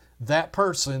against that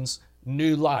person's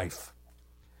new life.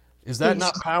 Is that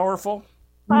not powerful?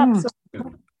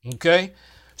 Absolutely. Okay,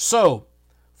 so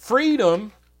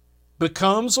freedom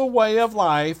becomes a way of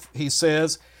life, he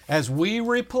says, as we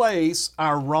replace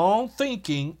our wrong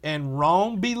thinking and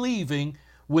wrong believing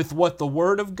with what the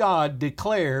Word of God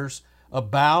declares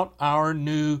about our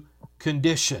new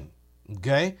condition.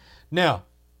 Okay, now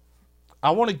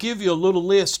I want to give you a little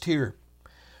list here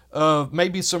of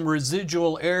maybe some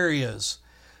residual areas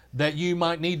that you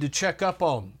might need to check up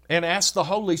on and ask the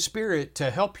Holy Spirit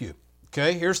to help you.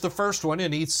 Okay, here's the first one,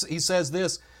 and he says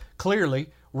this clearly: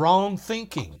 wrong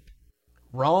thinking.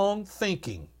 Wrong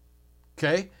thinking.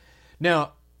 Okay,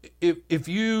 now if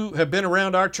you have been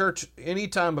around our church any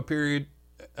time period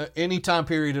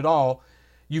at all,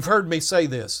 you've heard me say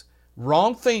this: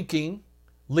 wrong thinking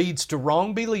leads to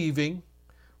wrong believing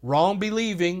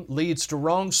leads to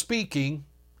wrong speaking,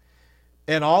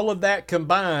 and all of that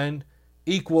combined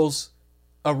equals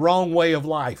a wrong way of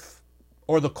life,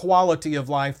 or the quality of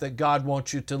life that God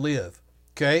wants you to live.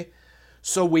 Okay?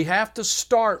 So we have to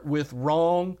start with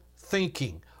wrong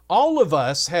thinking. All of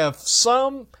us have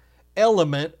some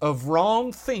element of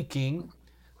wrong thinking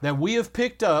that we have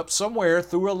picked up somewhere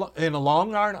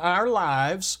along our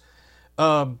lives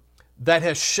that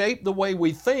has shaped the way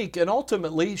we think and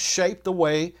ultimately shaped the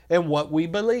way and what we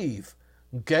believe.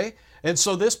 Okay? And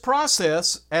so this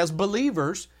process as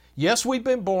believers, yes, we've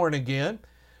been born again,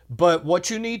 but what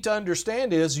you need to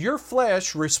understand is your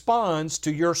flesh responds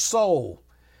to your soul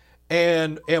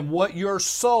and what your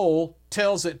soul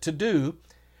tells it to do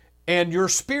and your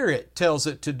spirit tells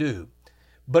it to do.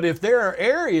 But if there are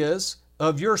areas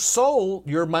of your soul,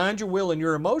 your mind, your will, and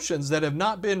your emotions that have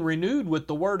not been renewed with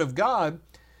the Word of God,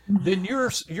 then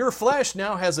your flesh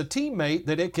now has a teammate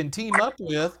that it can team up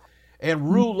with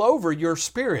and rule over your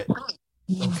spirit.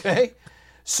 Okay?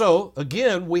 So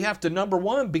again, we have to, number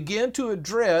one, begin to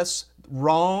address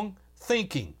wrong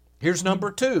thinking. Here's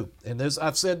number two, and this,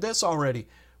 I've said this already,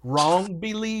 wrong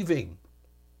believing.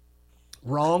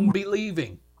 Wrong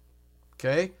believing.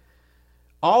 Okay?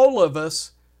 All of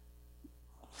us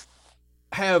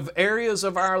have areas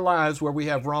of our lives where we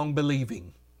have wrong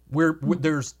believing.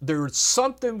 There's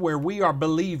something where we are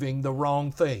believing the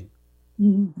wrong thing.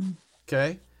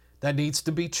 Okay? That needs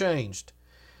to be changed.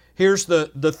 Here's the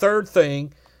third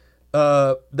thing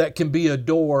that can be a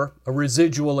door, a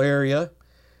residual area,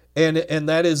 and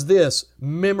that is this: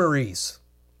 memories.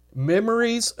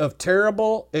 Memories of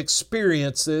terrible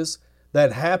experiences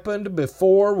that happened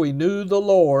before we knew the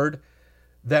Lord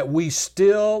that we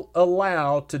still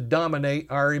allow to dominate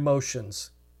our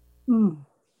emotions. I'm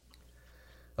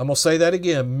going to say that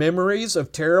again. Memories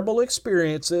of terrible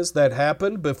experiences that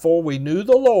happened before we knew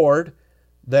the Lord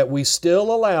that we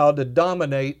still allow to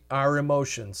dominate our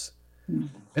emotions.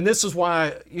 And this is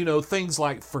why, things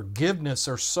like forgiveness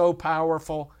are so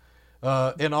powerful.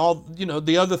 And all,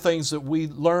 the other things that we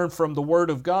learn from the Word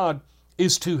of God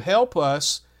is to help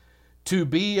us to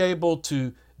be able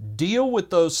to deal with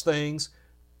those things,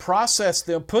 process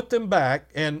them, put them back,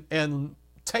 and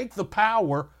take the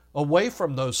power away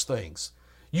from those things.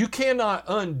 You cannot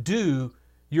undo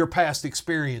your past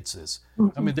experiences.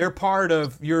 I mean, they're part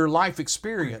of your life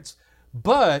experience,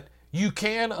 but you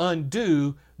can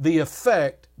undo the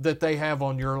effect that they have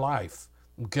on your life.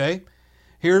 Okay?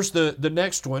 Here's the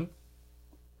next one.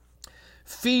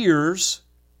 Fears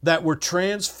that were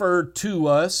transferred to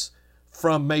us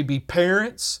from maybe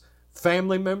parents,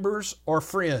 family members, or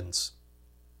friends.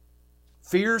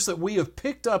 Fears that we have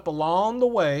picked up along the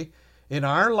way in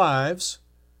our lives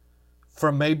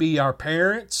from maybe our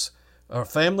parents, our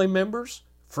family members,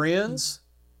 friends,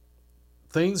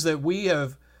 things that we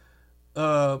have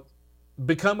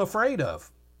become afraid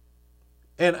of.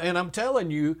 And I'm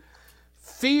telling you,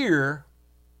 fear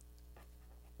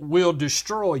will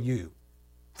destroy you.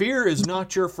 Fear is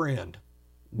not your friend,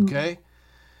 okay?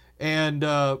 And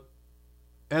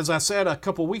as I said a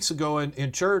couple weeks ago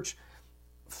in church,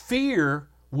 fear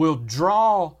will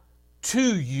draw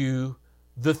to you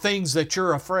the things that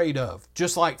you're afraid of.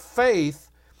 Just like faith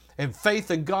and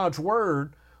faith in God's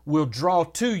Word will draw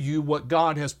to you what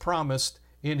God has promised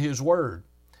in His Word.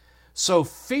 So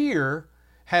fear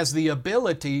has the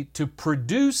ability to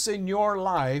produce in your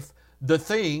life the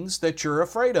things that you're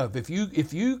afraid of. If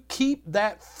you keep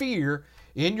that fear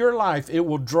in your life, it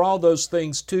will draw those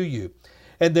things to you.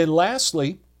 And then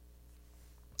lastly,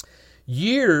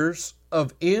 years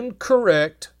of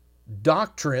incorrect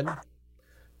doctrine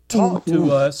taught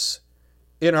to us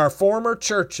in our former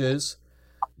churches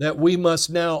that we must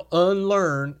now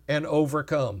unlearn and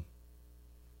overcome.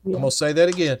 I'm going to say that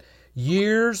again.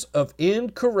 Years of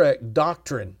incorrect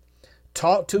doctrine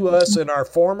taught to us in our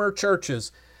former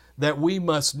churches that we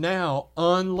must now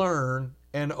unlearn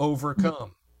and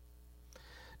overcome.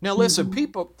 Now listen,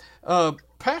 people, I'm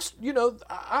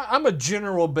a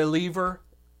general believer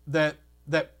that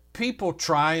people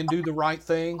try and do the right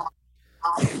thing.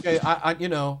 Okay,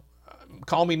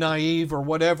 call me naive or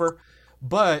whatever,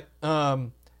 but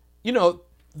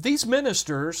these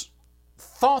ministers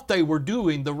thought they were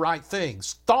doing the right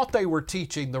things, thought they were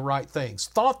teaching the right things,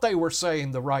 thought they were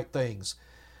saying the right things.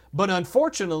 But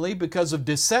unfortunately, because of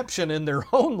deception in their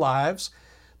own lives,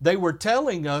 they were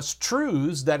telling us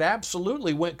truths that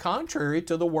absolutely went contrary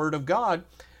to the Word of God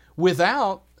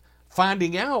without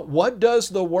finding out what does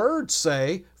the Word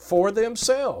say for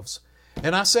themselves.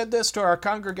 And I said this to our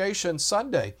congregation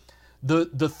Sunday.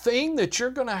 The thing that you're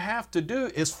going to have to do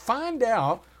is find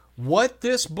out what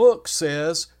this book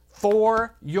says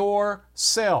for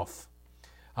yourself.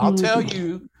 I'll tell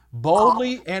you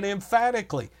boldly and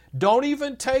emphatically, don't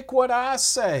even take what I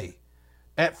say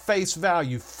at face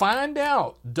value. Find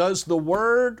out, does the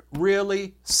Word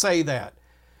really say that?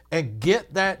 And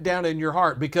get that down in your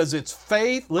heart, because it's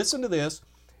faith, listen to this,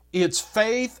 it's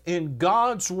faith in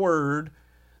God's Word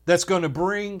that's going to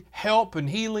bring help and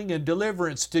healing and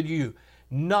deliverance to you,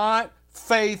 not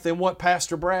faith in what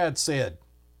Pastor Brad said.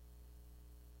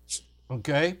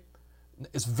 Okay?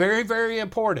 It's very, very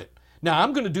important. Now,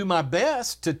 I'm going to do my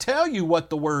best to tell you what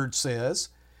the Word says,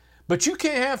 but you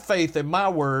can't have faith in my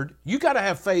word. You got to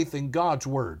have faith in God's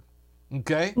Word.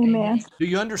 Okay? Amen. Do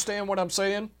you understand what I'm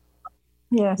saying?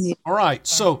 Yes. All right.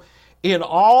 So, in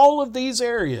all of these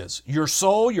areas, your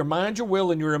soul, your mind, your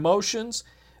will, and your emotions,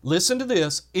 listen to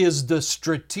this, is the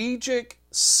strategic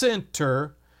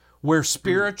center where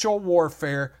spiritual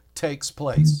warfare takes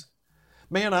place.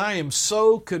 Man, I am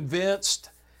so convinced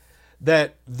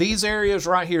that these areas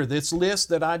right here, this list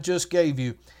that I just gave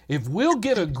you, if we'll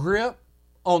get a grip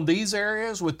on these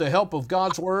areas with the help of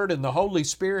God's Word and the Holy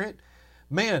Spirit,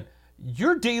 man,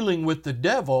 you're dealing with the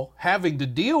devil. Having to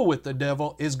deal with the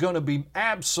devil is going to be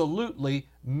absolutely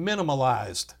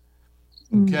minimalized.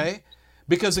 Okay?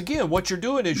 Because again, what you're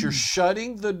doing is you're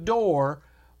shutting the door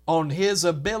on his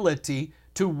ability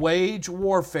to wage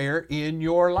warfare in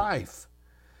your life.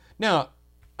 Now,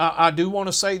 I do want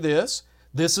to say this.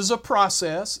 This is a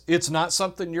process. It's not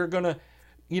something you're going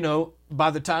to, by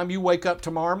the time you wake up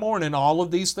tomorrow morning, all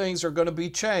of these things are going to be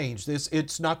changed.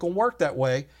 It's not going to work that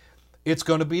way. It's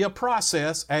going to be a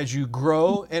process as you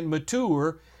grow and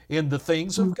mature in the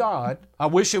things of God. I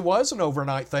wish it was an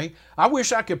overnight thing. I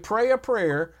wish I could pray a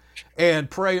prayer and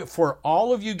pray for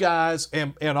all of you guys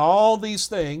and all these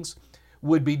things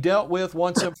would be dealt with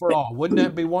once and for all. Wouldn't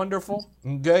that be wonderful?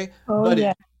 Okay? Oh,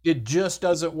 yeah. It just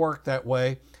doesn't work that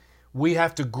way. We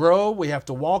have to grow. We have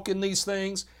to walk in these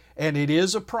things, and it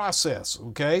is a process.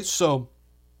 Okay? So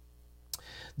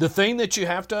the thing that you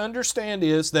have to understand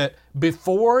is that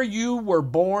before you were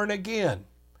born again,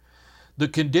 the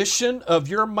condition of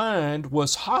your mind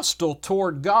was hostile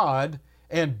toward God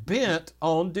and bent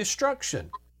on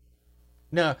destruction.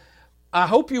 Now, I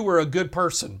hope you were a good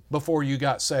person before you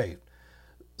got saved.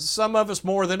 Some of us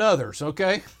more than others,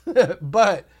 okay?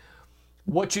 But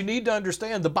what you need to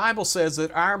understand, the Bible says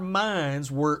that our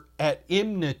minds were at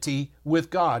enmity with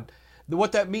God.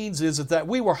 What that means is that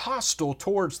we were hostile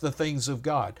towards the things of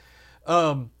God.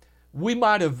 We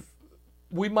might have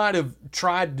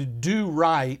tried to do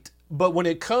right, but when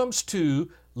it comes to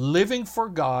living for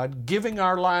God, giving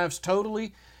our lives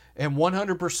totally and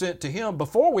 100% to Him,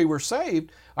 before we were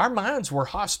saved, our minds were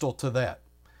hostile to that.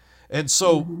 And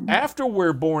so after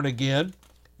we're born again,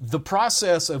 the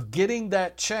process of getting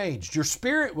that changed, your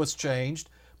spirit was changed,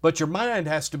 but your mind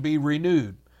has to be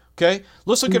renewed. Okay?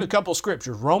 Let's look at a couple of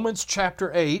scriptures. Romans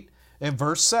chapter 8 and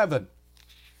verse 7.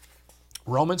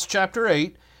 Romans chapter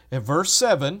 8 and verse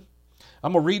 7.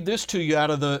 I'm going to read this to you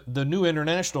out of the New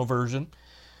International Version.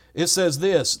 It says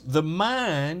this, the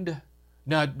mind,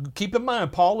 now keep in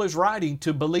mind, Paul is writing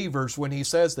to believers when he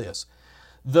says this.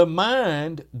 The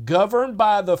mind governed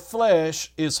by the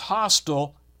flesh is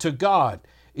hostile to God.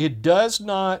 It does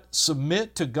not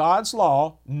submit to God's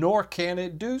law, nor can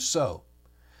it do so.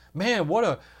 Man,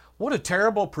 what a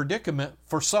terrible predicament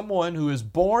for someone who is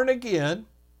born again,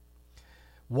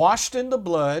 washed in the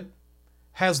blood,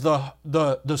 has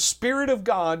the Spirit of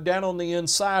God down on the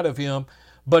inside of him,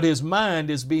 but his mind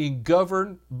is being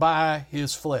governed by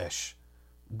his flesh.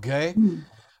 Okay?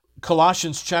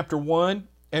 Colossians chapter 1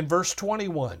 and verse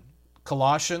 21.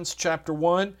 Colossians chapter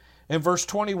 1 and verse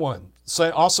 21.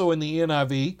 Also in the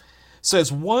NIV,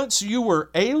 says, once you were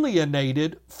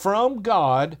alienated from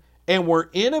God and were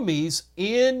enemies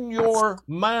in your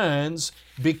minds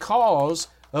because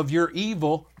of your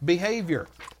evil behavior.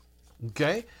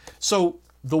 Okay? So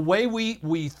the way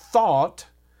we thought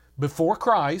before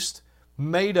Christ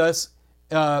made us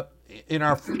in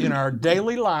our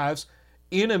daily lives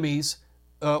enemies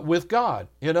with God.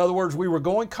 In other words, we were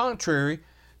going contrary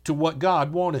to what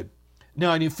God wanted.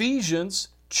 Now in Ephesians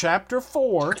chapter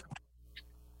 4,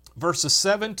 verses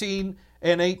 17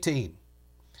 and 18.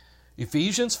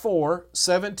 Ephesians 4,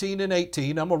 17 and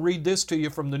 18. I'm going to read this to you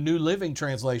from the New Living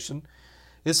Translation.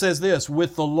 It says this,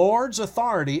 with the Lord's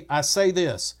authority, I say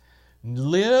this,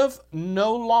 live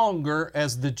no longer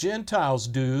as the Gentiles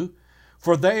do,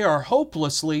 for they are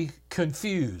hopelessly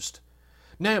confused.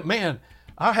 Now, man,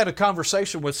 I had a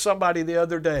conversation with somebody the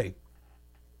other day,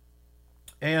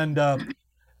 and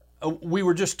we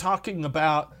were just talking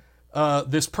about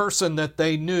this person that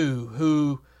they knew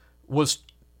who was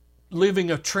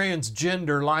living a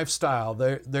transgender lifestyle.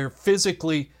 They're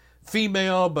physically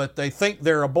female, but they think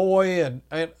they're a boy, and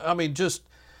I mean, just,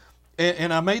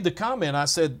 and I made the comment, I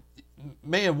said,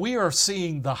 man, we are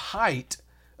seeing the height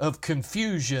of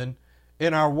confusion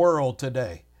in our world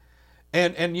today.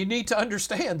 And you need to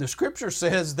understand, the scripture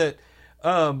says that,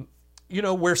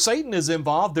 where Satan is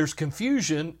involved, there's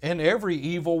confusion in every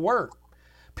evil work.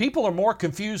 People are more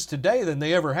confused today than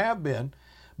they ever have been.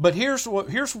 But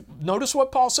notice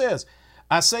what Paul says.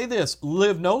 I say this,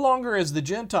 live no longer as the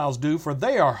Gentiles do, for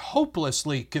they are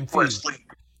hopelessly confused.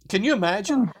 Can you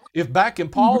imagine if back in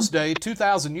Paul's day,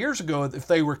 2,000 years ago, if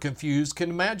they were confused? Can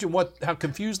you imagine how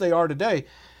confused they are today?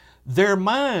 Their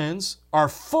minds are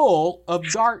full of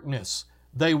darkness.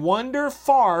 They wander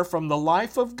far from the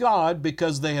life of God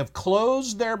because they have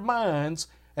closed their minds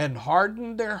and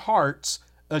hardened their hearts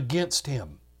against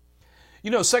Him.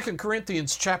 2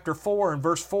 Corinthians chapter 4 and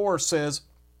verse 4 says,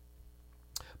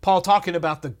 Paul talking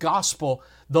about the gospel,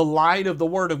 the light of the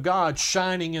Word of God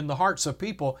shining in the hearts of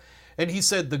people. And he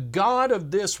said, the God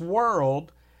of this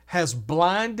world has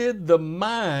blinded the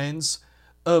minds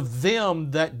of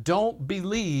them that don't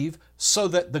believe, so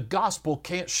that the gospel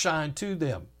can't shine to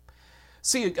them.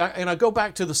 See, and I go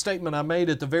back to the statement I made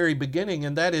at the very beginning,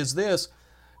 and that is this: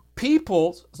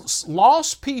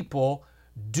 lost people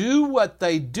do what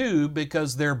they do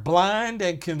because they're blind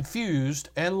and confused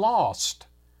and lost.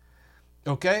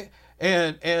 Okay?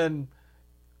 And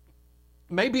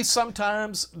maybe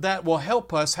sometimes that will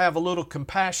help us have a little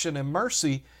compassion and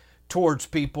mercy towards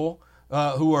people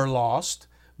who are lost.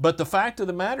 But the fact of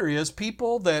the matter is,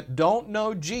 people that don't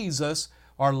know Jesus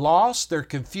are lost, they're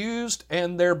confused,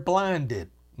 and they're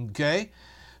blinded. Okay?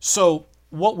 So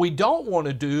what we don't want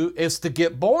to do is to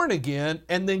get born again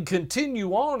and then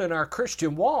continue on in our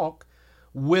Christian walk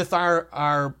with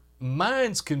our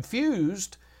minds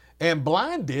confused and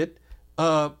blinded.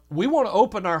 We want to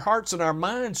open our hearts and our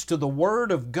minds to the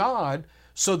Word of God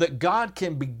so that God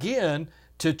can begin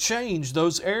to change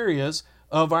those areas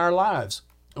of our lives.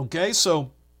 Okay,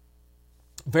 so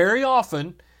very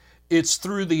often it's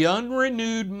through the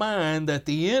unrenewed mind that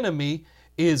the enemy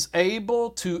is able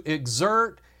to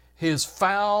exert his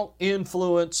foul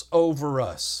influence over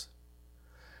us.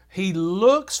 He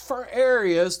looks for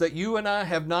areas that you and I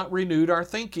have not renewed our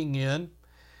thinking in.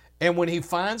 And when he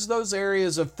finds those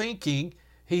areas of thinking,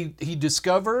 he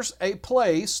discovers a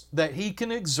place that he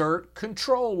can exert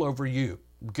control over you.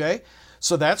 Okay?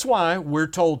 So that's why we're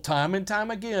told time and time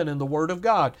again in the Word of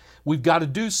God, we've got to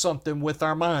do something with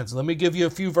our minds. Let me give you a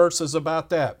few verses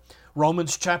about that.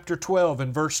 Romans chapter 12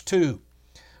 and verse 2.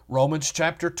 Romans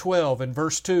chapter 12 and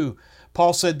verse 2.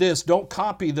 Paul said this: don't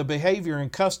copy the behavior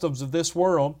and customs of this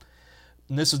world,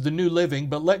 and this is the New Living,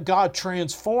 but let God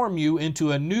transform you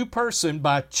into a new person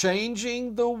by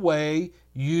changing the way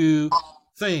you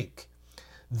think.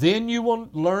 Then you will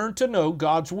learn to know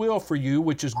God's will for you,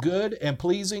 which is good and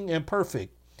pleasing and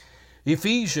perfect.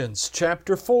 Ephesians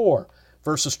chapter 4,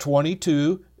 verses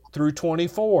 22 through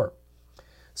 24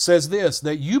 says this: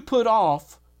 that you put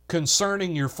off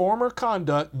concerning your former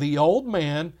conduct the old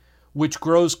man, which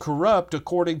grows corrupt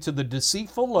according to the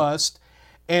deceitful lust,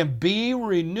 and be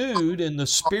renewed in the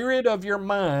spirit of your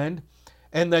mind,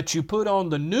 and that you put on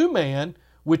the new man,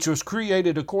 which was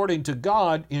created according to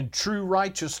God in true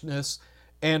righteousness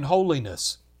and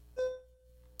holiness.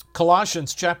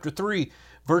 Colossians chapter 3,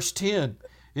 verse 10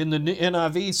 in the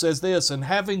NIV says this: and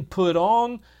having put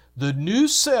on the new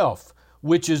self,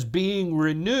 which is being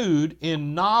renewed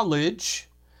in knowledge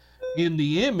in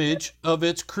the image of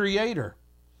its creator.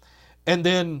 And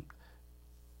then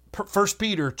 1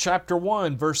 Peter chapter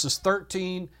 1, verses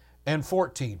 13 and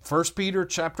 14. 1 Peter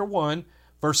chapter 1,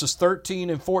 verses 13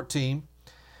 and 14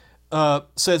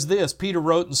 says this: Peter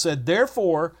wrote and said,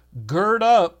 therefore, gird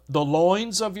up the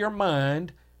loins of your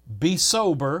mind, be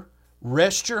sober,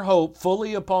 rest your hope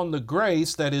fully upon the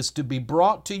grace that is to be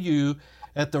brought to you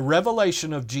at the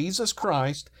revelation of Jesus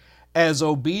Christ, as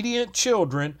obedient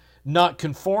children, not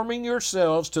conforming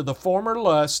yourselves to the former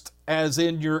lust as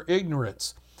in your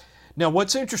ignorance. Now,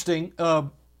 what's interesting,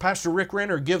 Pastor Rick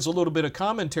Renner gives a little bit of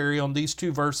commentary on these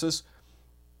two verses.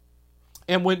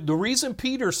 And when the reason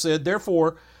Peter said,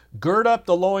 therefore, gird up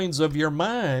the loins of your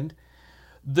mind,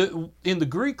 in the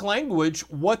Greek language,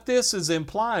 what this is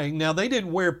implying, now they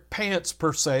didn't wear pants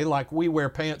per se like we wear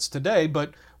pants today,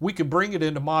 but we can bring it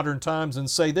into modern times and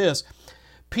say this: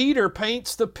 Peter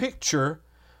paints the picture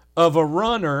of a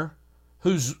runner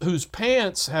whose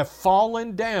pants have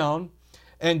fallen down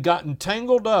and gotten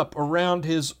tangled up around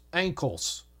his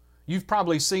ankles. You've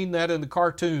probably seen that in the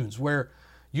cartoons where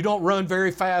you don't run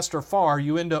very fast or far,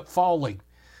 you end up falling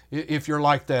if you're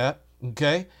like that,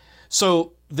 okay?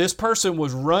 So this person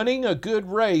was running a good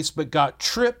race but got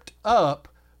tripped up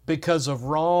because of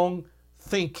wrong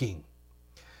thinking.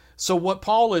 So what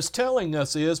Paul is telling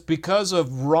us is, because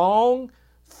of wrong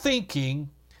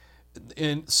thinking,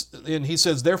 and he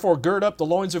says, therefore, gird up the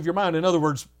loins of your mind. In other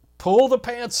words, pull the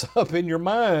pants up in your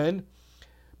mind,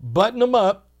 button them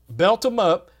up, belt them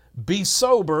up, be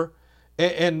sober,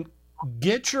 and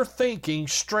get your thinking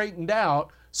straightened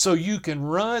out so you can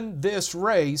run this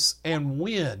race and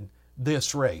win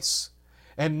this race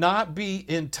and not be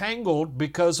entangled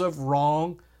because of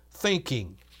wrong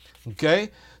thinking.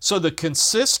 Okay? So the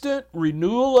consistent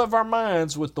renewal of our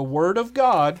minds with the Word of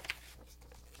God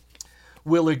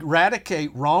will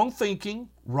eradicate wrong thinking,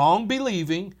 wrong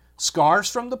believing, scars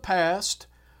from the past,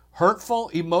 hurtful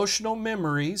emotional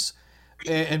memories,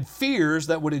 and fears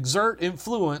that would exert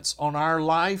influence on our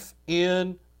life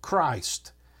in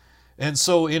Christ. And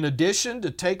so, in addition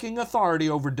to taking authority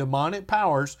over demonic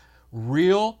powers,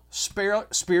 real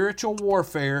spiritual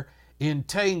warfare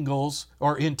entails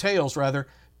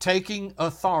taking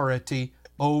authority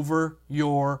over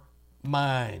your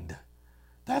mind.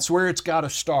 That's where it's got to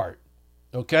start.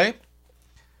 Okay?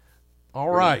 All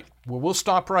right. Well, we'll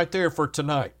stop right there for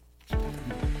tonight.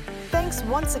 Thanks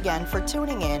once again for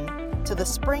tuning in to the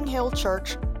Spring Hill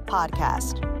Church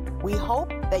podcast. We hope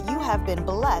that you have been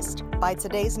blessed by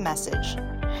today's message.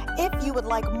 If you would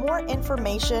like more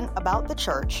information about the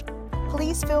church,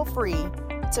 please feel free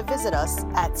to visit us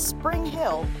at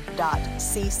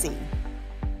springhill.cc.